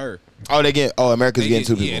not just her. America's getting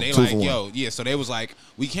two people. Yeah, they two like for one. So they was like,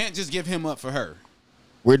 we can't just give him up for her.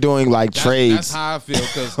 We're doing like trades. That's how I feel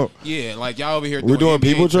because like y'all over here. We're doing NBA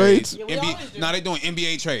people trades. Yeah, No, they doing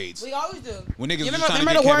NBA trades. We always do. When niggas you was trying to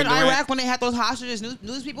remember get the war in Kevin Durant? Iraq when they had those hostages,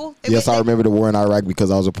 news people? I remember the war in Iraq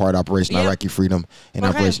because I was a part of Operation Yeah. Iraqi Freedom and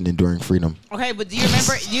Operation Enduring Freedom. Okay, but do you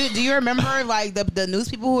remember? do you remember like the news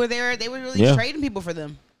people who were there? They were really trading people for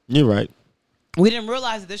them. You're right. We didn't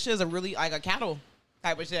realize that this shit is a really like a cattle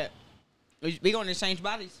type of shit. We going to exchange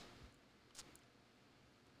bodies.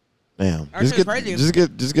 Damn. Our shit's crazy.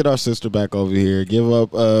 Just get our sister back over here. Give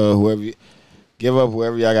up whoever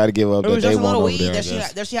y'all got to give up It that was they just a want little over weed there.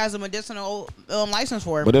 that she has a medicinal license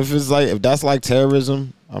for. But if that's like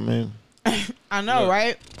terrorism, I mean, I know,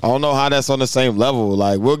 right? I don't know how that's on the same level.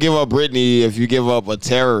 Like we'll give up Britney if you give up a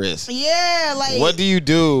terrorist. Yeah, like What do you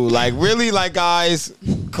do? Like really, like guys,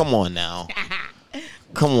 come on now.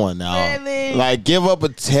 Come on now. Really? Like give up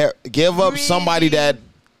somebody that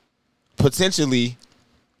potentially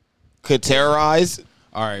could terrorize.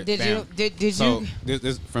 All right. Did bam. you? So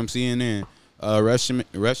this from CNN.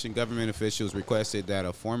 Russian government officials requested that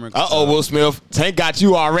a former. Will Smith. Tank got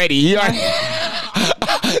you already.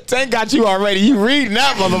 Tank got you already. You reading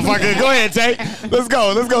that motherfucker. Go ahead, Tank. Let's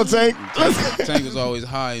go, Tank. Tank was always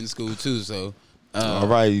high in school too, so. All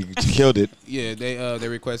right, you killed it. Yeah, they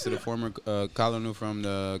requested a former colonel from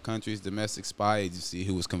the country's domestic spy agency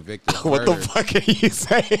who was convicted of What murder. the fuck are you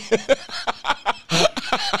saying?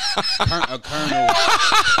 A colonel.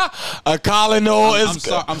 A colonel is.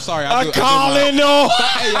 I'm sorry. A colonel.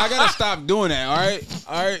 Hey, I gotta stop doing that. All right.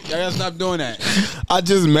 I gotta stop doing that. I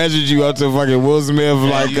just measured you up to fucking Will Smith,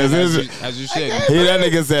 like, cause as you should. Hear that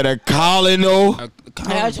nigga said a colonel. A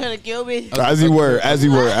Y'all trying to kill me? As he were.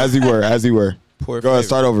 Poor Go ahead,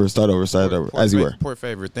 favor. start over. As you were. Poor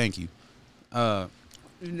favor. Thank you.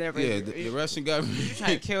 Never. Yeah, the Russian government.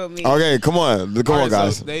 Trying to kill me. Okay, come on,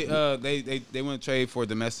 guys. So they went to trade for a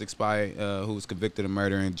domestic spy who was convicted of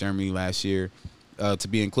murder in Germany last year to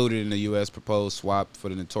be included in the U.S. proposed swap for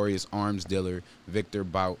the notorious arms dealer Victor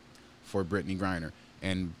Bout for Brittany Griner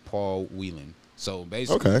and Paul Whelan. So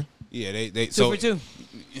basically, Okay. Yeah, they Two so for two.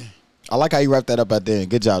 I like how you wrapped that up at the end.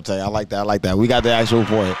 Good job, Tay. I like that. We got the actual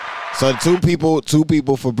point. So two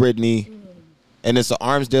people for Brittany, and it's an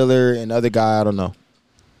arms dealer and other guy. I don't know,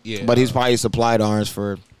 Yeah, but he's probably supplied arms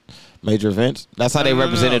for major events. That's how they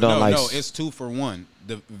represented on like. No, it's 2 for 1.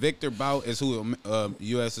 The Victor bout is who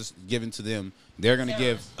U.S. is giving to them. They're gonna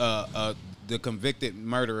give the convicted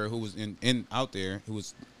murderer who was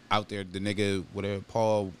out there, the nigga whatever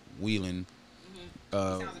Paul Whelan.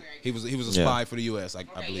 He was a spy for the U.S. I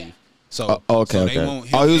believe. So okay. so they won't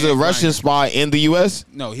hit He was a Griner. Russian spy in the U.S.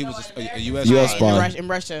 No, he was a U.S. US spy. spy. In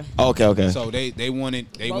Russia. Okay. So they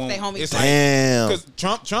wanted they Both won't. they homies. It's Damn. because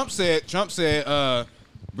Trump said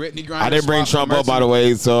Brittany Griner. I didn't bring Trump up, by the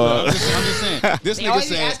way. So I'm just saying. This They nigga always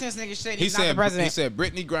be said. asking this nigga shit. He He's not the president. he said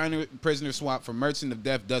Brittany Griner prisoner swap for merchant of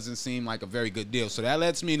death doesn't seem like a very good deal. So that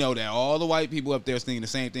lets me know that all the white people up there is thinking the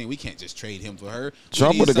same thing. We can't just trade him for her.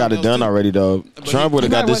 Trump would have got it done already, though. Trump would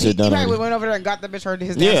have got this shit done He probably already. went over there and got the bitch her to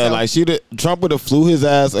his damn Yeah, self. like Trump would have flew his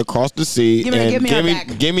ass across the sea Give me and her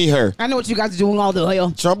back. give me her. I know what you guys are doing all the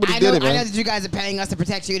oil. Trump would've I did know, it, man. I know that you guys are paying us to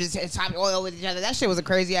protect you to top oil with each other. That shit was a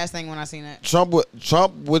crazy ass thing when I seen that. Trump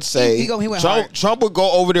would say He went hard. Trump would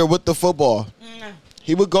go over there with the football.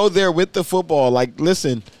 He would go there with the football. Like,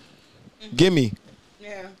 listen, gimme.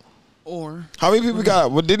 Yeah. Or How many people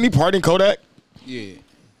got? Well, didn't he pardon Kodak? yeah.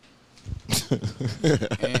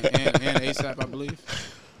 and ASAP, I believe.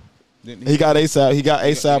 Didn't He got ASAP. He got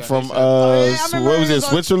ASAP from Yeah, I remember what was he it, was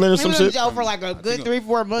Switzerland or he some was in shit? jail for like a good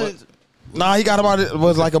 3-4 months. Nah, he got about it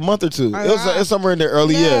was like a month or two. It was somewhere in there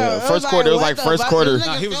early. Yeah, Yeah, it was first like, quarter. It was what like the first fuck? quarter. This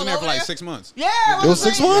Nah, he was in there for like Still 6 months. Yeah, It was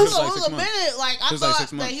 6 months? It was a minute. Like I It was like thought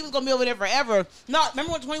 6 that months. he was gonna be over there forever. No,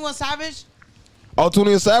 remember when 21 Savage? Oh,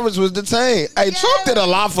 21 Savage was detained. Hey, Trump did a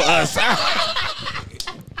lot for us.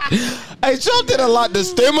 Hey, Trump did a lot. The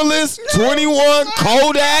stimulus, 21,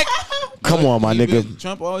 Kodak. Come on, my nigga.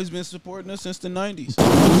 Trump always been supporting us since the 90s.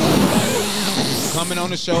 Coming on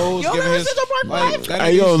the shows, You giving remember his. Central Park Five? that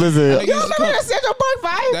Hey, nigga yo, used- listen. that nigga You used to remember come- that Central Park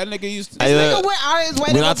 5? That nigga used to. Hey, Nigga look, went out of his way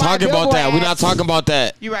to we're go not buy talking about billboard that. We're not ads. talking about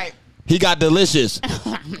that. You're right. He got delicious.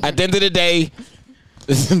 At the end of the day,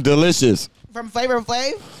 delicious. From Flavor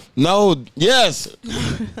Flav? No, yes.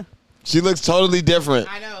 She looks totally different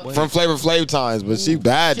I know. from Flavor Flav times, but she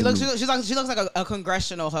bad. She to looks, me. she looks like a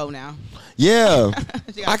congressional hoe now. Yeah,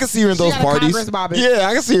 She got- I can see her in she those got a parties. Congress bobbing. Yeah,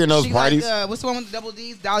 I can see her in those She parties. like, what's the one with the double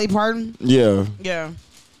D's? Dolly Parton? Yeah, Yeah.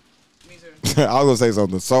 Me too. I was gonna say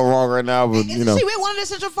something so wrong right now, but you know. She with one of the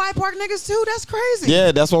Central Five Park niggas too? That's crazy.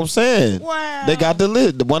 Yeah, that's what I'm saying. Wow. They got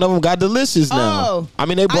one of them got delicious now. Oh. I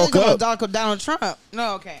mean, they broke I up. Donald Trump.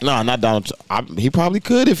 No, okay. No, not Donald Trump. He probably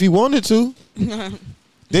could if he wanted to.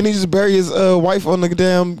 Didn't he just bury his wife on the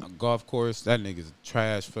damn? Golf course. That nigga's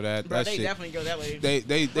trash for that. Bro, that they shit. definitely go that way. They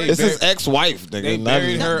It's his ex-wife. They Nigga.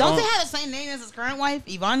 buried Not- her. Don't on- they have the same name as his current wife,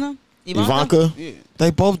 Ivanka? Ivanka. Yeah.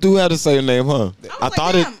 They both do have the same name, huh? I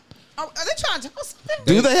thought it. Oh, are they trying to tell us something?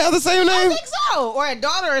 Do they have the same I name? think so. Or a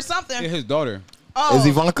daughter or something. Yeah, his daughter. Oh. Is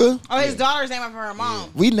Ivanka? Oh, his daughter's name after her mom.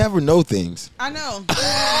 We never know things. I know.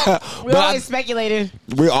 We But always speculated.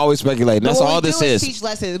 We're always speculating. That's But what all we this do is. teach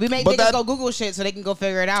lessons. We make But niggas that- go Google shit so they can go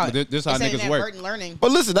figure it out. But this how Instead of niggas work. inadvertent learning.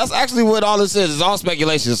 But listen, that's actually what all this is. It's all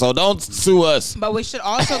speculation. So don't sue us. But we should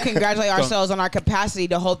also congratulate ourselves on our capacity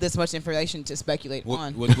to hold this much information to speculate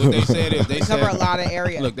on. What they said is they Cover said a lot of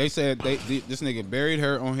area. Look, they said this nigga buried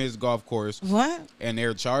her on his golf course, What? and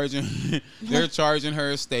they're charging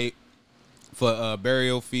her estate for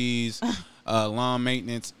burial fees, lawn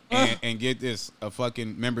maintenance, and get this a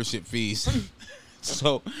fucking membership fees.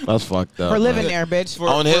 So That's fucked up. For living man. there, bitch.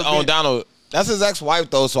 On being- Donald. That's his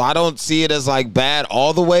ex-wife though, so I don't see it as like bad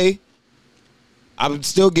all the way. I would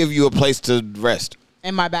still give you a place to rest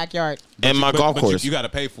In my backyard. and my golf but course. You got to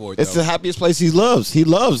pay for it. It's though. the happiest place he loves. He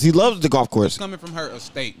loves the golf It's course. coming from her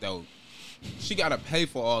estate though. She got to pay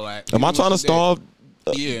for all that. Am I trying to stall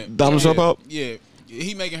Yeah, Donald Trump out? Yeah,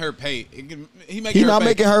 he making her pay. He making He her not pay.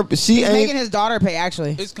 making her. She He's making ain't. his daughter pay,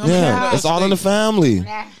 actually. It's coming from Yeah, her it's all in the estate. family.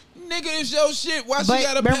 Nigga, it's your shit. Why she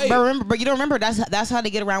gotta pay? But you don't remember that's how they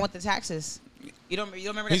get around with the taxes. You don't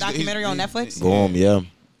remember the documentary on Netflix? Boom. Yeah.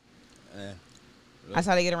 That's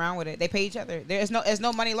how they get around with it. They pay each other. There's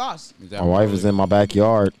no money lost. My wife is in my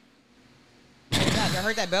backyard. You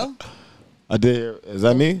heard that bell? I did. Hear- Is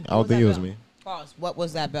that me? I don't was think that it was bell? me. Pause. What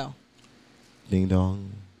was that bell? Ding dong.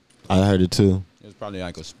 I heard it too. It was probably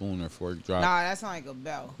like a spoon or fork drop. Nah, that's not like a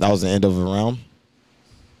bell. That was the end of a round.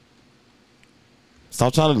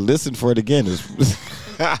 Stop trying to listen for it again. It's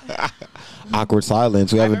awkward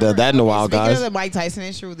silence. We haven't done that in a while, Speaking guys. of the Mike Tyson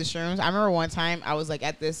issue with the shrooms, I remember one time I was like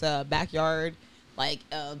at this backyard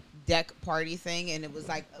deck party thing, and it was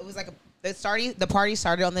like the party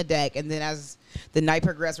started on the deck, and then as the night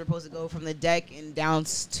progressed, we're supposed to go from the deck and down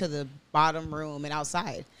to the bottom room and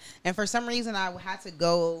outside. And for some reason, I had to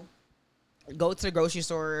go go to the grocery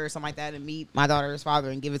store or something like that and meet my daughter's father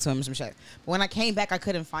and give it to him some shit. But when I came back, I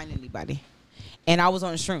couldn't find anybody. And I was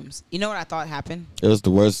on shrooms. You know what I thought happened? It was the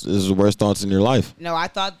worst. It was the worst thoughts in your life. No, I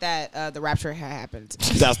thought that the rapture had happened.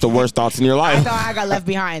 That's the worst thoughts in your I life. thought I got left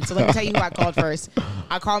behind. So let me tell you who I called first.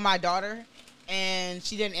 I called my daughter, and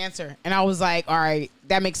she didn't answer. And I was like, all right,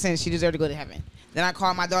 that makes sense. She deserved to go to heaven. Then I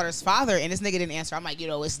called my daughter's father, and this nigga didn't answer. I'm like,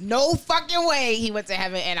 it's no fucking way he went to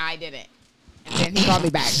heaven, and I didn't. And then he called me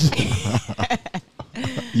back.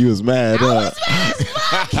 You was mad, I huh? was mad as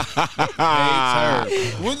fuck. Hey,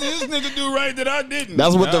 what did this nigga do right that I didn't?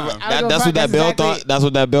 That's what Nah. that's what that bell exactly. thought. That's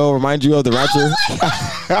what that bell reminds you of, the rapture.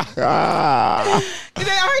 And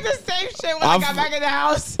then I heard the same shit when I got back in the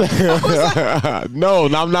house. No,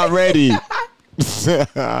 I'm not ready.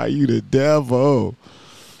 You the devil.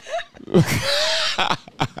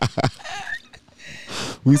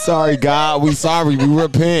 We sorry, God. We sorry. We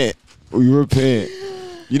repent. We repent.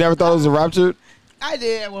 You never thought it was a rapture? I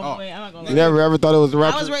did at one point. I'm not gonna lie. You never ever thought it was a I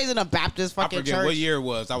rapture? was raised in a Baptist I fucking forget church. what year it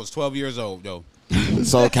was. I was 12 years old, though.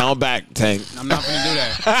 So count back, Tank. I'm not gonna do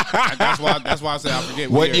that. That's why I said I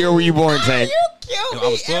forget What year were you born, Tank? You killed me.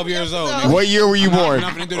 I was 12 years old, episode. nigga. What year were you I'm born?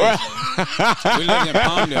 not gonna do this. We lived in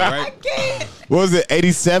Palmdale, I right? can't. What was it,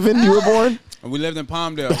 87 you were born? We lived in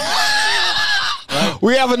Palmdale.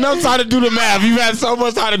 We have enough time to do the math. You've had so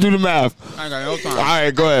much time to do the math. I ain't got no time. All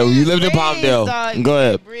right, go ahead. You lived in Breathe, Palmdale. dog. Go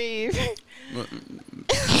ahead. Breathe.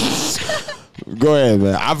 Go ahead,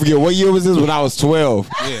 man. I forget what year was this when I was 12.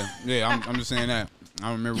 Yeah. I'm just saying that. I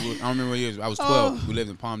don't remember what years. I was 12. We lived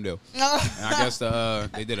in Palmdale. And I guess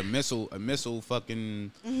they did a missile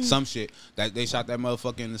fucking some shit that they shot that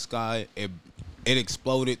motherfucker in the sky. It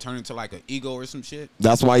exploded, turned into like an eagle or some shit.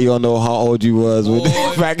 That's why you don't know how old you was. With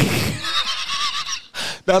Boy.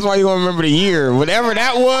 That's why you don't remember the year. Whatever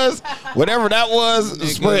that was,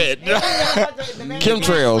 spread.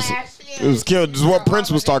 Chemtrails. It was killed. This is what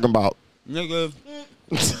Prince was talking about. Nigga.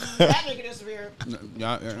 That nigga disappeared.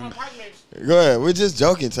 Yeah. Go ahead. We're just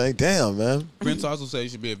joking, Tank. Damn, man. Prince also said you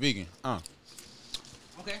should be a vegan.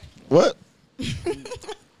 Okay. What?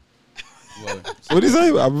 Well, What did he say?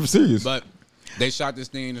 I'm serious. but they shot this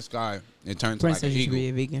thing in the sky. It turned to Prince like an says you should eagle. be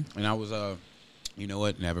a vegan. And I was you know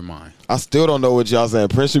what? Never mind. I still don't know what y'all saying.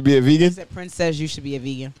 Prince should be a vegan? Prince says you should be a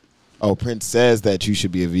vegan. Oh, Prince says that you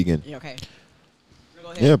should be a vegan. Yeah, okay.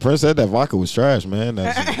 Go ahead. Yeah, Prince said that vodka was trash, man.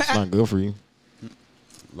 It's not good for you.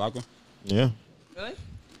 Vodka? Yeah. Really?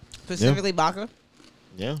 Specifically Baca?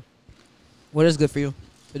 Yeah. What is good for you?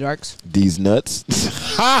 The darks? These nuts.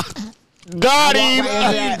 Ha! Got him!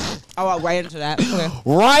 I'll walk right into that. Okay.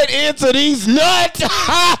 Right into these nuts!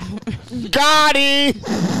 Ha! Got him!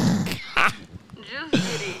 Just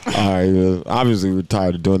kidding. All right, obviously we're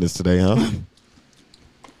tired of doing this today, huh?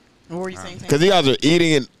 What were you saying? Tank? Because you guys are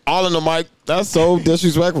eating it all in the mic. That's so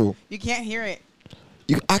disrespectful. You can't hear it.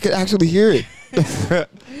 I could actually hear it. I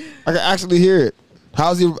could actually hear it.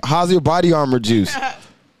 How's your body armor juice?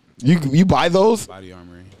 You buy those? Body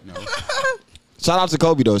armory. No. Shout out to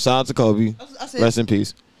Kobe though. Shout out to Kobe. That's it. Rest in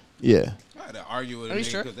peace. Yeah. I had to argue with a Are you nigga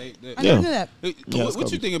sure? because they I Yeah. never knew that. Yeah, what it's you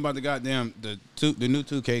Kobe. think about the goddamn the new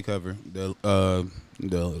 2K cover?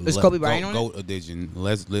 Is Kobe Bryant on it? Goat edition,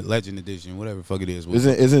 Legend edition, whatever the fuck it is.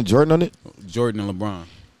 Isn't Jordan on it? Jordan and LeBron?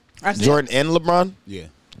 That's Jordan and LeBron? Yeah, it.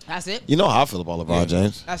 That's it. You know how I feel about LeBron Yeah.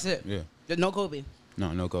 James. That's it. yeah. There's no Kobe.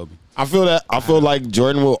 No Kobe. I feel like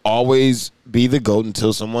Jordan will always be the GOAT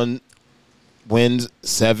until someone wins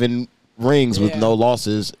 7 rings with Yeah. no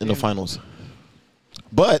losses in the finals.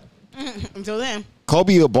 But Until then.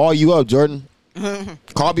 Kobe will ball you up, Jordan.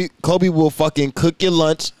 Kobe will fucking cook your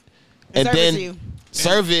lunch and serve it to then you.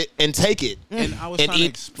 serve it and take it. And I was And trying to eat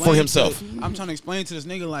explain for himself. I'm trying to explain to this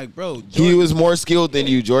nigga like, bro, He Jordan, was more skilled than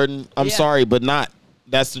you, Jordan. I'm Yeah. sorry, but not.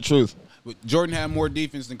 That's the truth. Jordan had more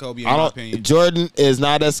defense than Kobe in I my don't. opinion. Jordan is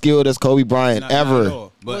not as skilled as Kobe Bryant Not ever. at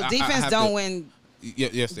all. But Well, I defense have don't to- win.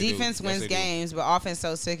 Yes, they do. Defense Yes, wins they do. games, but offense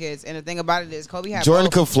sells tickets. And the thing about it is, Kobe had Jordan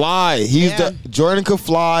both. could fly. Yeah. Jordan could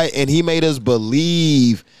fly, and he made us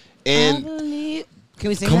believe. And Can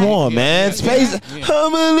we sing come that? on, man, yeah, space. yeah. I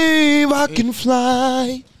believe I can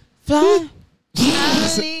fly. Fly.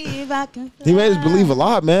 I believe I can fly. He made us believe a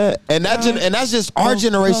lot, man. And that's just our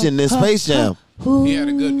generation in Space Jam. He had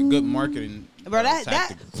a good marketing. Bro, that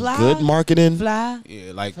tactic. fly. Good marketing. Fly.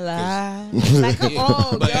 Yeah, like 'cause- Fly. Like, come Yeah.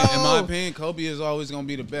 on, But yo. in my opinion, Kobe is always gonna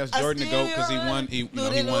be the best. Jordan to go because he won. He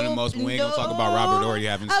won the most. But we ain't gonna talk about Robert Horry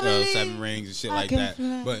having 7 rings and shit like that.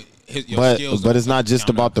 But But skills it's not just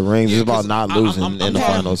count about up. the rings. It's about 'cause not losing in the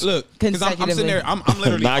finals. Look, because I'm sitting there, I'm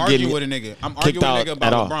literally Not arguing getting with a nigga. I'm kicked arguing with a out nigga at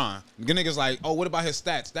about all. LeBron. The nigga's like, oh, what about his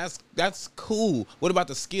stats? That's cool. What about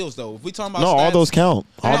the skills though? If we talking about No, stats, all those count.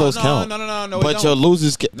 All those count. No, it But your don't.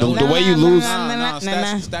 losers, the way you lose.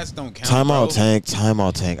 Stats don't count. Time out, bro. Tank. Time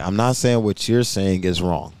out, Tank. I'm not saying what you're saying is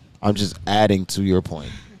wrong. I'm just adding to your point.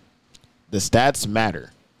 The stats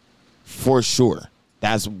matter, for sure.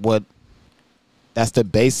 That's the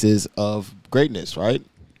basis of greatness, right?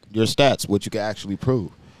 Your stats, what you can actually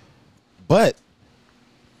prove. But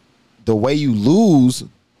the way you lose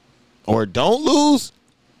or don't lose,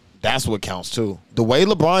 that's what counts too. The way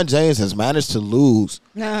LeBron James has managed to lose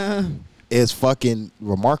is fucking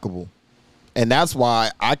remarkable. And that's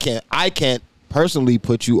why I can't personally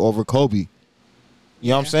put you over Kobe. You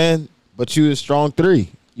know what I'm saying? But you a strong three.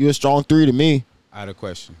 You a strong three to me. I had a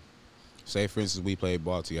question. Say, for instance, we played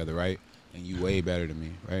ball together, right? And you way better than me,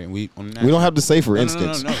 right? And we don't have to say for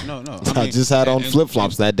instance. No. I just had on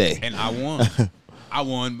flip-flops that day. And I won. I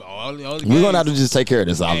won all the games. We're going to have to just take care of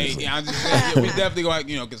this, obviously. I'm just saying, we definitely going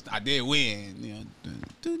to, because I did win.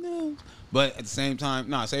 But at the same time,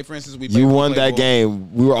 say, for instance, we played You won played that ball.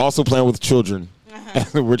 game. We were also playing with children. Were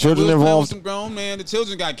children We was playing with involved? some grown man. The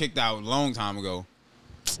children got kicked out a long time ago.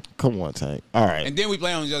 Come on, Tank. All right. And then we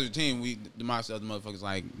play on the other team. The other motherfuckers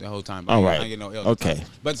like the whole time. All I right. ain't get no L Okay. time.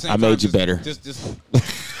 But at the same I time, made you better. Just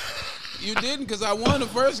you didn't, because I won the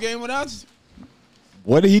first game without you.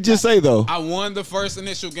 What did he just say, though? I won the first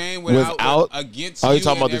initial game without against Oh, you you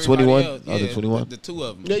talking and about the 21? everybody else. Oh, the 21? The two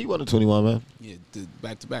of them. Yeah, you won the 21, man. Yeah,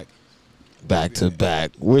 back to back. Back to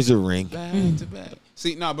back. Where's your ring? Back to back.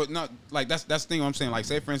 See, like that's the thing I'm saying. Like,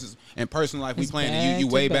 say for instance, in personal life we It's playing, and you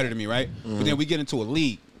back way to better back. than me, right? But then we get into a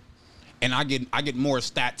league, and I get more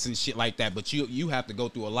stats and shit like that. But you have to go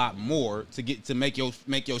through a lot more to make your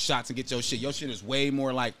shots and get your shit. Your shit is way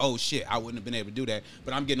more like, oh shit, I wouldn't have been able to do that.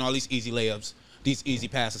 But I'm getting all these easy layups, these easy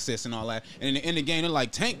pass assists and all that. And in the game, they're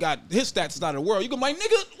like, Tank got his stats is out of the world. You go, my nigga,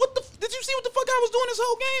 did you see what the fuck I was doing this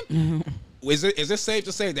whole game? Is it safe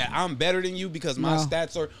to say that I'm better than you because my No.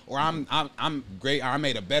 stats are, or I'm great, or I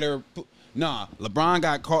made a better? Nah, LeBron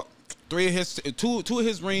got caught. Two of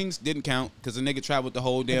his rings didn't count because the nigga traveled the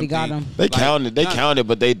whole damn he got thing. them. They counted. They nah, counted,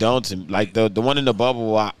 but they don't. Like the one in the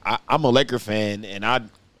bubble, I'm a Laker fan, and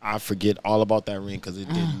I forget all about that ring because it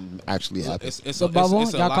didn't actually happen. It's The bubble?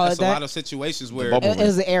 It's a Y'all lot, call it's it a that? lot of situations where bubble. It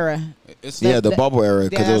was the era. it's Yeah, the that- bubble era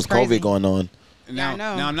because yeah, it was that's crazy. COVID going on. Now,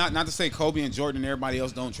 Yeah, I know. now, not to say Kobe and Jordan and everybody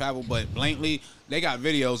else don't travel, but blatantly they got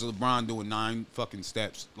videos of LeBron doing 9 fucking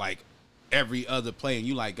steps like every other play, and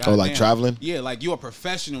you like, God Oh, like damn. traveling? Yeah, like you're a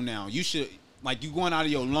professional now. You should like you going out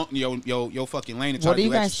of your fucking lane and try What to do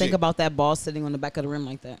you guys extra think shit. about that ball sitting on the back of the rim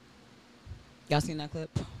like that? Y'all seen that clip?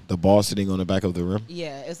 The ball sitting on the back of the rim.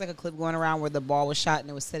 Yeah, it's like a clip going around where the ball was shot and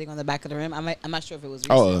it was sitting on the back of the rim. I'm not sure if it was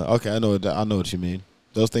recent. Oh, okay. I know what you mean.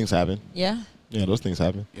 Those things happen. Yeah. Yeah, those things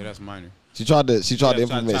happen. Yeah, that's minor. She tried to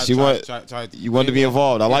implement. You want to be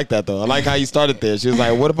involved. I like that though. I like how you started there. She was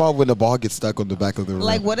like, "What about when the ball gets stuck on the back of the rim?"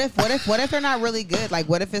 Like, what if they're not really good? Like,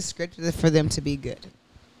 what if it's scripted for them to be good?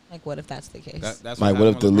 Like, what if that's the case? That's Like, what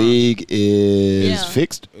if happened the with LeBron. league is Yeah.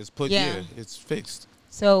 fixed? It's put Yeah. it's fixed.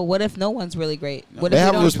 So what if no one's really great? What They if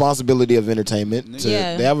have a don't- responsibility of entertainment.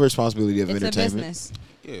 Yeah. They have a responsibility of It's a entertainment. business.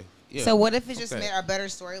 Yeah. So what if it's just Okay. made a better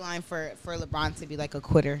storyline for LeBron to be like a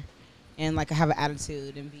quitter, and like have an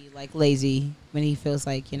attitude and be like lazy when he feels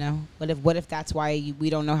like What if that's why we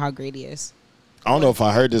don't know how great he is? I don't know if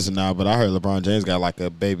I heard this or not, but I heard LeBron James got like a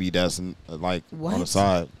baby that's like on the What?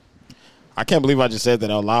 side. I can't believe I just said that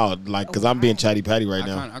out loud, like, because I'm being chatty patty right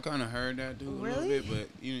now. I kind of heard that dude a little Really? bit, but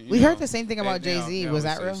We heard the same thing about they- Jay-Z. they Was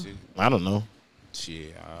always that say real? I don't know,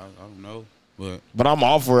 Shit, I don't know, but but I'm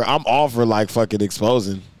all for like fucking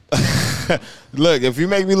exposing. Look, if you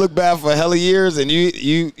make me look bad for hella years and you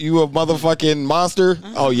a motherfucking monster,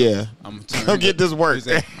 oh yeah, I'm Come get this work. He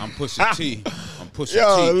said, I'm pushing T. I'm pushing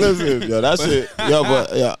yo, T. listen, yo, that shit, yo,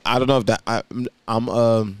 but yeah, I don't know if that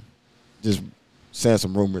I'm just saying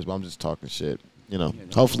some rumors, but I'm just talking shit.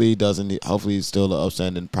 Hopefully he doesn't. Hopefully he's still an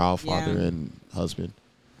upstanding, proud father Yeah. and husband.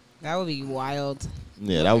 That would be wild.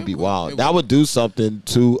 Yeah, that would be wild. It That would. would do something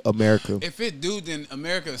to America. If it do, then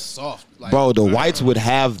America is soft. Like, Bro, the whites would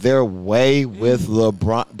have their way with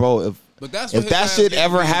LeBron. Bro, But that's if what that his ass shit gets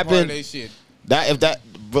ever being part of happened, they shit.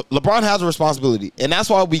 but LeBron has a responsibility, and that's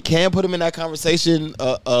why we can put him in that conversation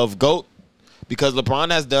of GOAT, because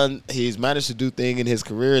LeBron he's managed to do things in his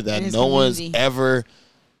career that In his no one's community.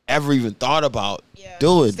 ever even thought about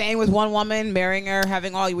doing. Staying with one woman, marrying her,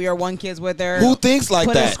 having all we are one kids with her. Who thinks like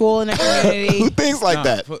put that? a school in the community. Who thinks like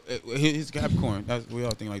that? He's Capricorn. We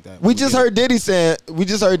all think like that. We just heard Diddy say.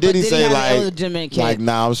 Diddy Diddy say has an like, illegitimate kid. like,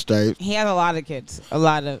 nah, I'm straight. He has a lot of kids. A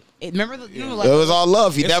lot of. Remember the. You know, It was all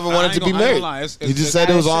love. He It's- never I wanted ain't to be gonna- I ain't married. gonna lie. It's- He just it's- said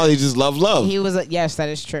it was that is all. true. He just loved love. He was. Yes, that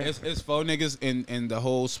is true. It's four niggas in the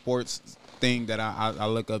whole sports thing that I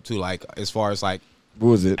look up to, like as far as like What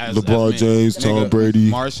was it? as LeBron men. James, Tom Nigga,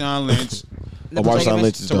 Brady. Marshawn Lynch, Marshawn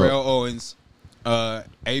Lynch is dope. Terrell Owens,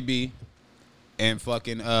 AB, and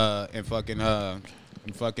fucking Deion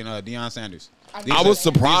Sanders. I was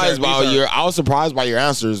surprised by these are- I was surprised by your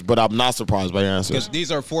answers, but I'm not surprised by your answers. Because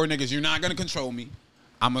these are four niggas. You're not gonna control me.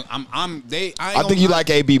 I think you like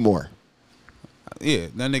AB more. Yeah,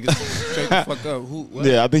 that nigga straight the fuck up. Who? What?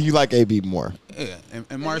 Yeah, I think you like AB more. Yeah, and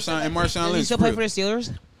Marshawn Does he Lynch. still play for the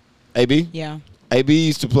Steelers? AB? Yeah. AB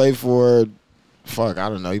used to play for, I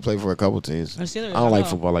don't know. He played for a couple teams. The Steelers, I don't like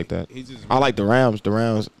know. football like that. He just- I like the Rams. The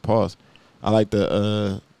Rams. Pause. I like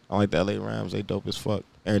the LA Rams. They dope as fuck.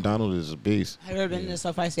 Aaron Donald is a beast. Have you ever been to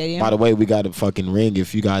SoFi Stadium? By the way, we got a fucking ring.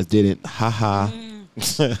 If you guys didn't, haha. I mean,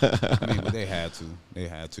 but they had to. They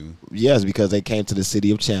had to. Yes, because they came to the city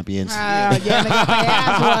of champions. yeah, nigga, my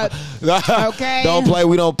ass what? Okay. Don't play.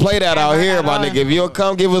 We don't play that out here, my nigga. If you don't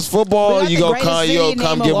come give us football, you gonna come. You gonna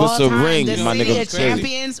come give us a ring, the my city nigga. of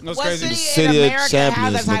champions. That's What crazy. city, City in of America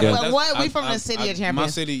champions, has that type? nigga. What? We from the city of champions. My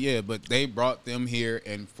city, yeah, but they brought them here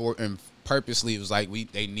and purposely it was like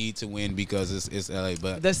they need to win because it's LA.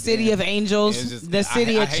 But The city of angels, It's just- the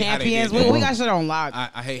city I of hate how they champions. did that. We got shit on lock.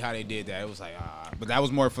 I hate how they did that. It was like, but that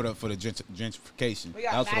was more for the gentrification.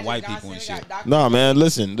 That was for the white people and shit. No, man.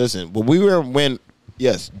 Listen. When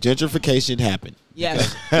gentrification happened.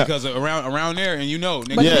 Yes. Because around there, and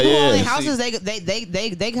nigga, But Yeah, the people yeah. who own houses,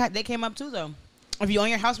 they came up too though. If you own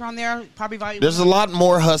your house around there, probably value. There's a lot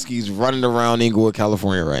more Huskies running around Inglewood,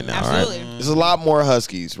 California right now. Absolutely. Right? There's a lot more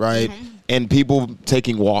Huskies, right? And people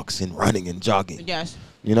taking walks and running and jogging. Yes.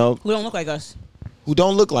 You know, Who don't look like us? who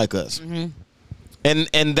don't look like us.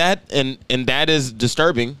 And that is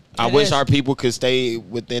disturbing. I It wish is. our people could stay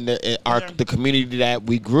within the community that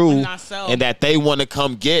we grew, And not so. and that they want to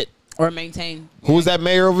come get. Or maintain. Who's that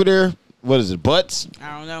mayor over there? What is it? Butts?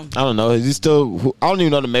 I don't know. I don't know. Is he still? I don't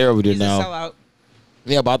even know the mayor over there He's now. a sellout.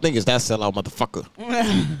 Yeah, but I think it's that sellout motherfucker.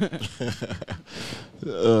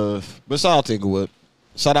 But shout out to Inglewood.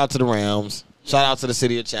 Shout out to the Rams. Shout out to the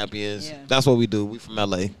City of Champions. Yeah. That's what we do. We from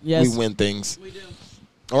LA. Yes. We win things. We do.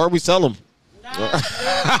 Or we sell them.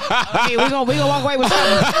 Okay, we gonna walk away with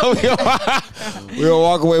something. We'll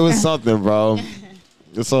walk away with something, bro.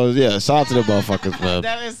 So, yeah, shout out to the motherfuckers, man.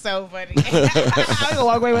 That is so funny. we gonna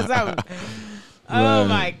walk away with something. Oh Man.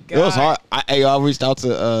 my god. It was hard. I reached out to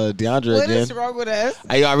DeAndre What again. is wrong with us?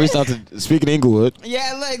 I reached out to, speaking of Inglewood,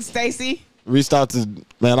 Yeah, look, Stacy. I reached out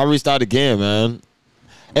again, man.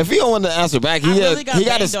 If he don't want to answer back, he really got got to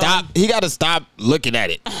banged on. stop. He got to stop looking at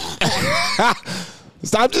it.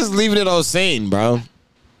 Stop just leaving it on scene, bro.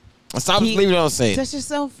 Stop just leaving it on scene. Touch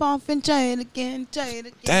yourself off and try it again, try it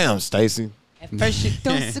again. Damn, Stacy. At first you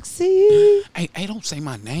don't succeed. Hey, don't say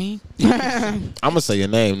my name. I'm gonna say your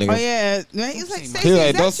name, nigga. Oh yeah, man, he's like Stacy. He's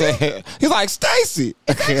like, don't is that say it. He's like, Stacy.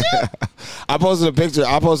 I posted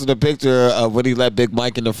a picture of when he let Big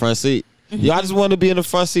Mike in the front seat. Yo, I just want to be in the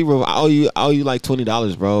front seat. Bro. I owe you like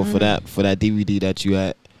 $20, bro, for that DVD that you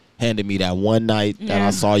had handed me that one night that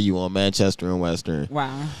I saw you on Manchester and Western.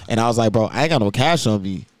 Wow. And I was like, bro, I ain't got no cash on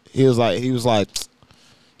me. He was like,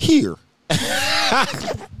 here.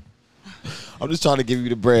 I'm just trying to give you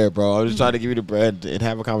the bread, bro. I'm just trying to give you the bread and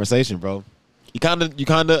have a conversation, bro. You kind of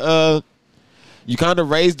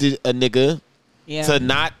raised a nigga Yeah. to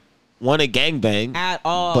not want to gangbang, At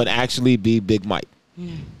all. but actually be Big Mike.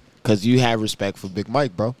 Because you have respect for Big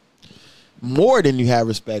Mike, bro. More than you have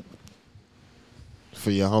respect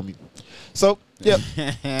for your homie. So, yeah.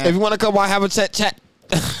 If you want to come by, have a chat.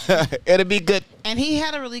 It'll be good. And he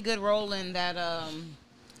had a really good role in that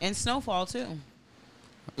in Snowfall too.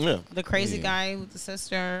 Yeah. The crazy guy with the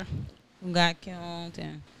sister who got killed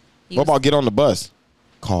and he What about get on the bus?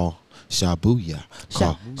 Call Shabuya.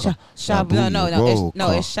 Call. It's Shabuya.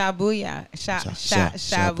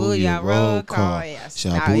 Shabuya roll call. Yes.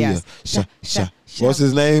 Shabuya. What's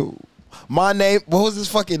his name? My name. What was his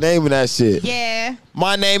fucking name in that shit? Yeah.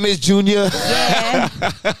 My name is Junior. Yeah.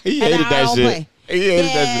 He And hated I that don't shit. play. He hated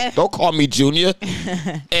that Yeah. shit. Don't call me Junior.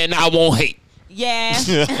 And I won't hate.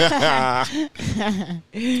 Yeah.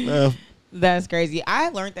 Yeah. That's crazy. I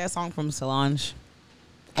learned that song from Solange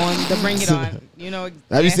on the Bring It On. You know.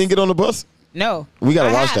 Have you seen Get on the Bus? No. We gotta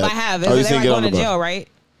I watch have, that. I have. Oh, you Is seen they Get like on going the to Bus? jail, right?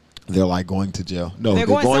 They're like going to jail. No, They're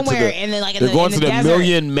going to somewhere the, and then like they're going in to the desert.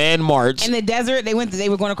 Million Man March. In the desert, they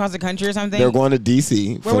were going across the country or something. They're going to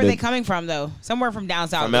DC. Where were they coming from though? Somewhere from down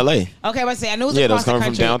south. From LA. Okay, let's say I knew it was Yeah, across those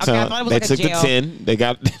coming the from country. Okay, I downtown. thought it was They like a took the jail.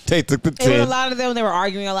 10. They took the It was a 10. lot of them. They were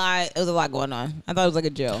arguing a lot. It was a lot going on. I thought it was like a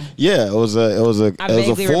jail. Yeah, it was a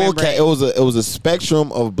vaguely full remember it. it was a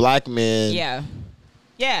spectrum of black men. Yeah.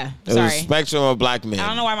 Yeah. It was a Sorry. spectrum of black men. I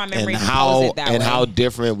don't know why my memory and composed it that way. how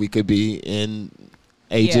different we could be in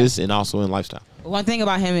ages and also in lifestyle. One thing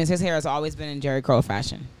about him is his hair has always been in Jerry Curl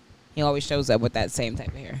fashion. He always shows up with that same type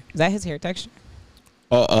of hair. Is that his hair texture?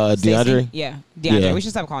 DeAndre? Stacey? Yeah. DeAndre. Yeah. We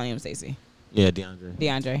should stop calling him Stacy. Yeah, DeAndre.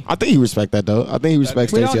 DeAndre. I think he respect that though. I think he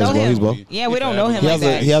respects We don't Stacey as know well. him. He's well. Yeah, we don't know him He like has a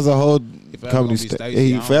that. he has a whole If ever company. gonna be Stacey,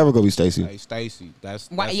 He I don't- forever gonna be Stacey. Hey, Stacy. That's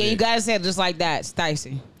Yeah, you it. gotta say it just like that,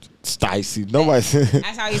 Stacy. Stacey. Nobody said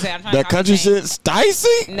That's how you say it. I'm trying that to country shit. shit.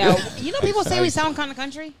 Stacey. No, you know people say we sound kind of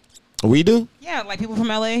country. We do. Yeah, like people from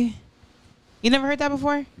LA. You never heard that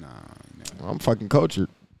before? Nah, I'm fucking cultured.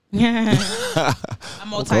 I'm told you,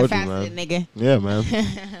 multifaceted, nigga. Yeah, man.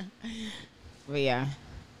 But yeah,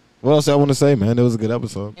 What else I want to say, man? It was a good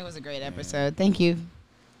episode. it was a great episode. Thank you.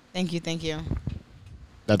 Thank you.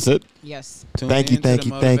 That's it. Yes. Tune Thank you, into thank the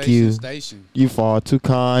you, thank you. Motivation Station. You far too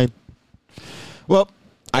kind. Well,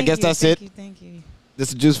 I guess that's it. Thank you. This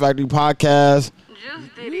is Juice Factory Podcast.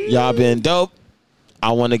 Just did it. Y'all been dope.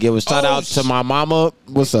 I want to give a shout out to my mama.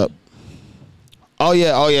 What's up? Oh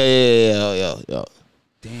yeah.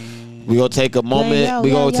 We gonna take a moment.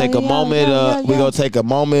 We gonna take a moment. We gonna take a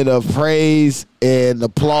moment of praise and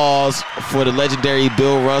applause for the legendary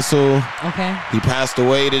Bill Russell. Okay. He passed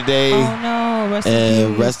away today. Oh no. Rest in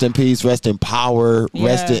And peace. rest in peace, rest in power,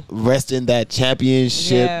 Yeah. rest in that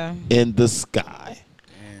championship Yeah. in the sky.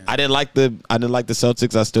 I didn't like the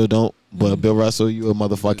Celtics. I still don't. But Bill Russell, you a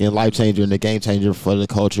motherfucking life changer and a game changer for the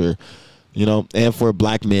culture, you know, and for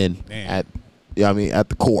black men Damn. at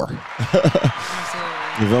the core.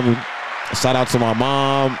 You feel me? Shout out to my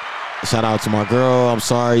mom. Shout out to my girl. I'm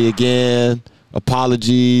sorry again.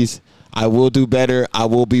 Apologies. I will do better. I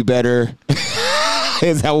will be better.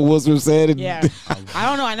 Is that what Will Smith said? Yeah. I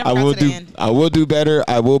don't know. I never I got will to the do. end. I will do better.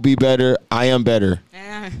 I will be better. I am better.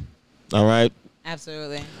 Yeah. All right.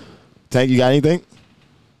 Absolutely. Tank, you got anything?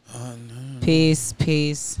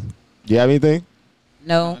 Peace. You have anything?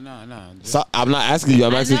 No. No. So, I'm not asking you.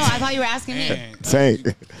 I'm I asking know. I thought you were asking me. Tank.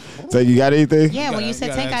 Tank, you got anything? Yeah, when you said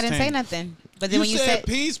gotta Tank, I ask didn't say Tank. nothing. But then You when you said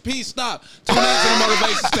said peace, stop. Tune into the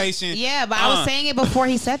motivation station. yeah, but I was saying it before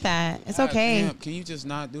he said that. It's okay. Damn, can you just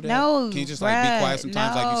not do that? No, Can you just like be bruh, quiet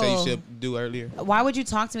sometimes, like you said no. you should do earlier? Why would you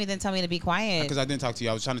talk to me then tell me to be quiet? Because I didn't talk to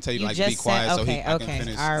you. I was trying to tell you, You like just be quiet said so okay. I can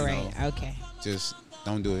finish. All you right. know, Okay. just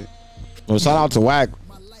don't do it. Well, shout out to Wack.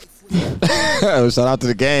 Shout out to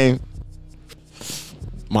the game.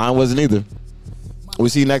 Mine wasn't either. We'll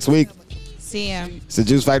see you next week. See ya. It's the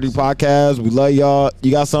Juice Factory Podcast. We love y'all.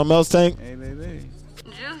 You got something else, Tank? Hey, baby.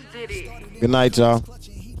 Just did it. Good night, y'all.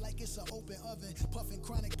 Clutching heat like it's an open oven. Puffing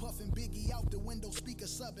chronic, puffing Biggie out the window, speaker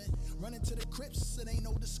subbing. Running to the crypts, it ain't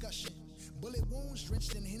no discussion. Bullet wounds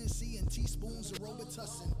drenched in Hennessy and teaspoons of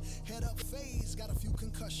Robitussin. Head up phase, got a few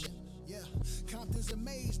concussion. Yeah, Compton's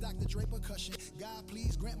amazed, Dr. Dre percussion. God,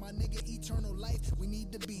 please grant my nigga eternal life. We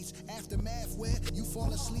need the beats. Aftermath where you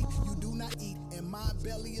fall asleep, you do not eat. And my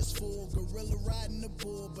belly is full. Gorilla riding the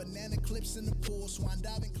bull, banana clips in the pool. Swan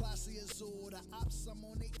diving, classy Azul. The ops, I'm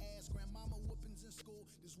on they ass. Grandmama whoopings in school.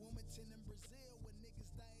 This Wilmington in Brazil where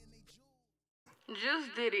niggas dying they jewels.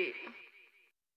 Just did it.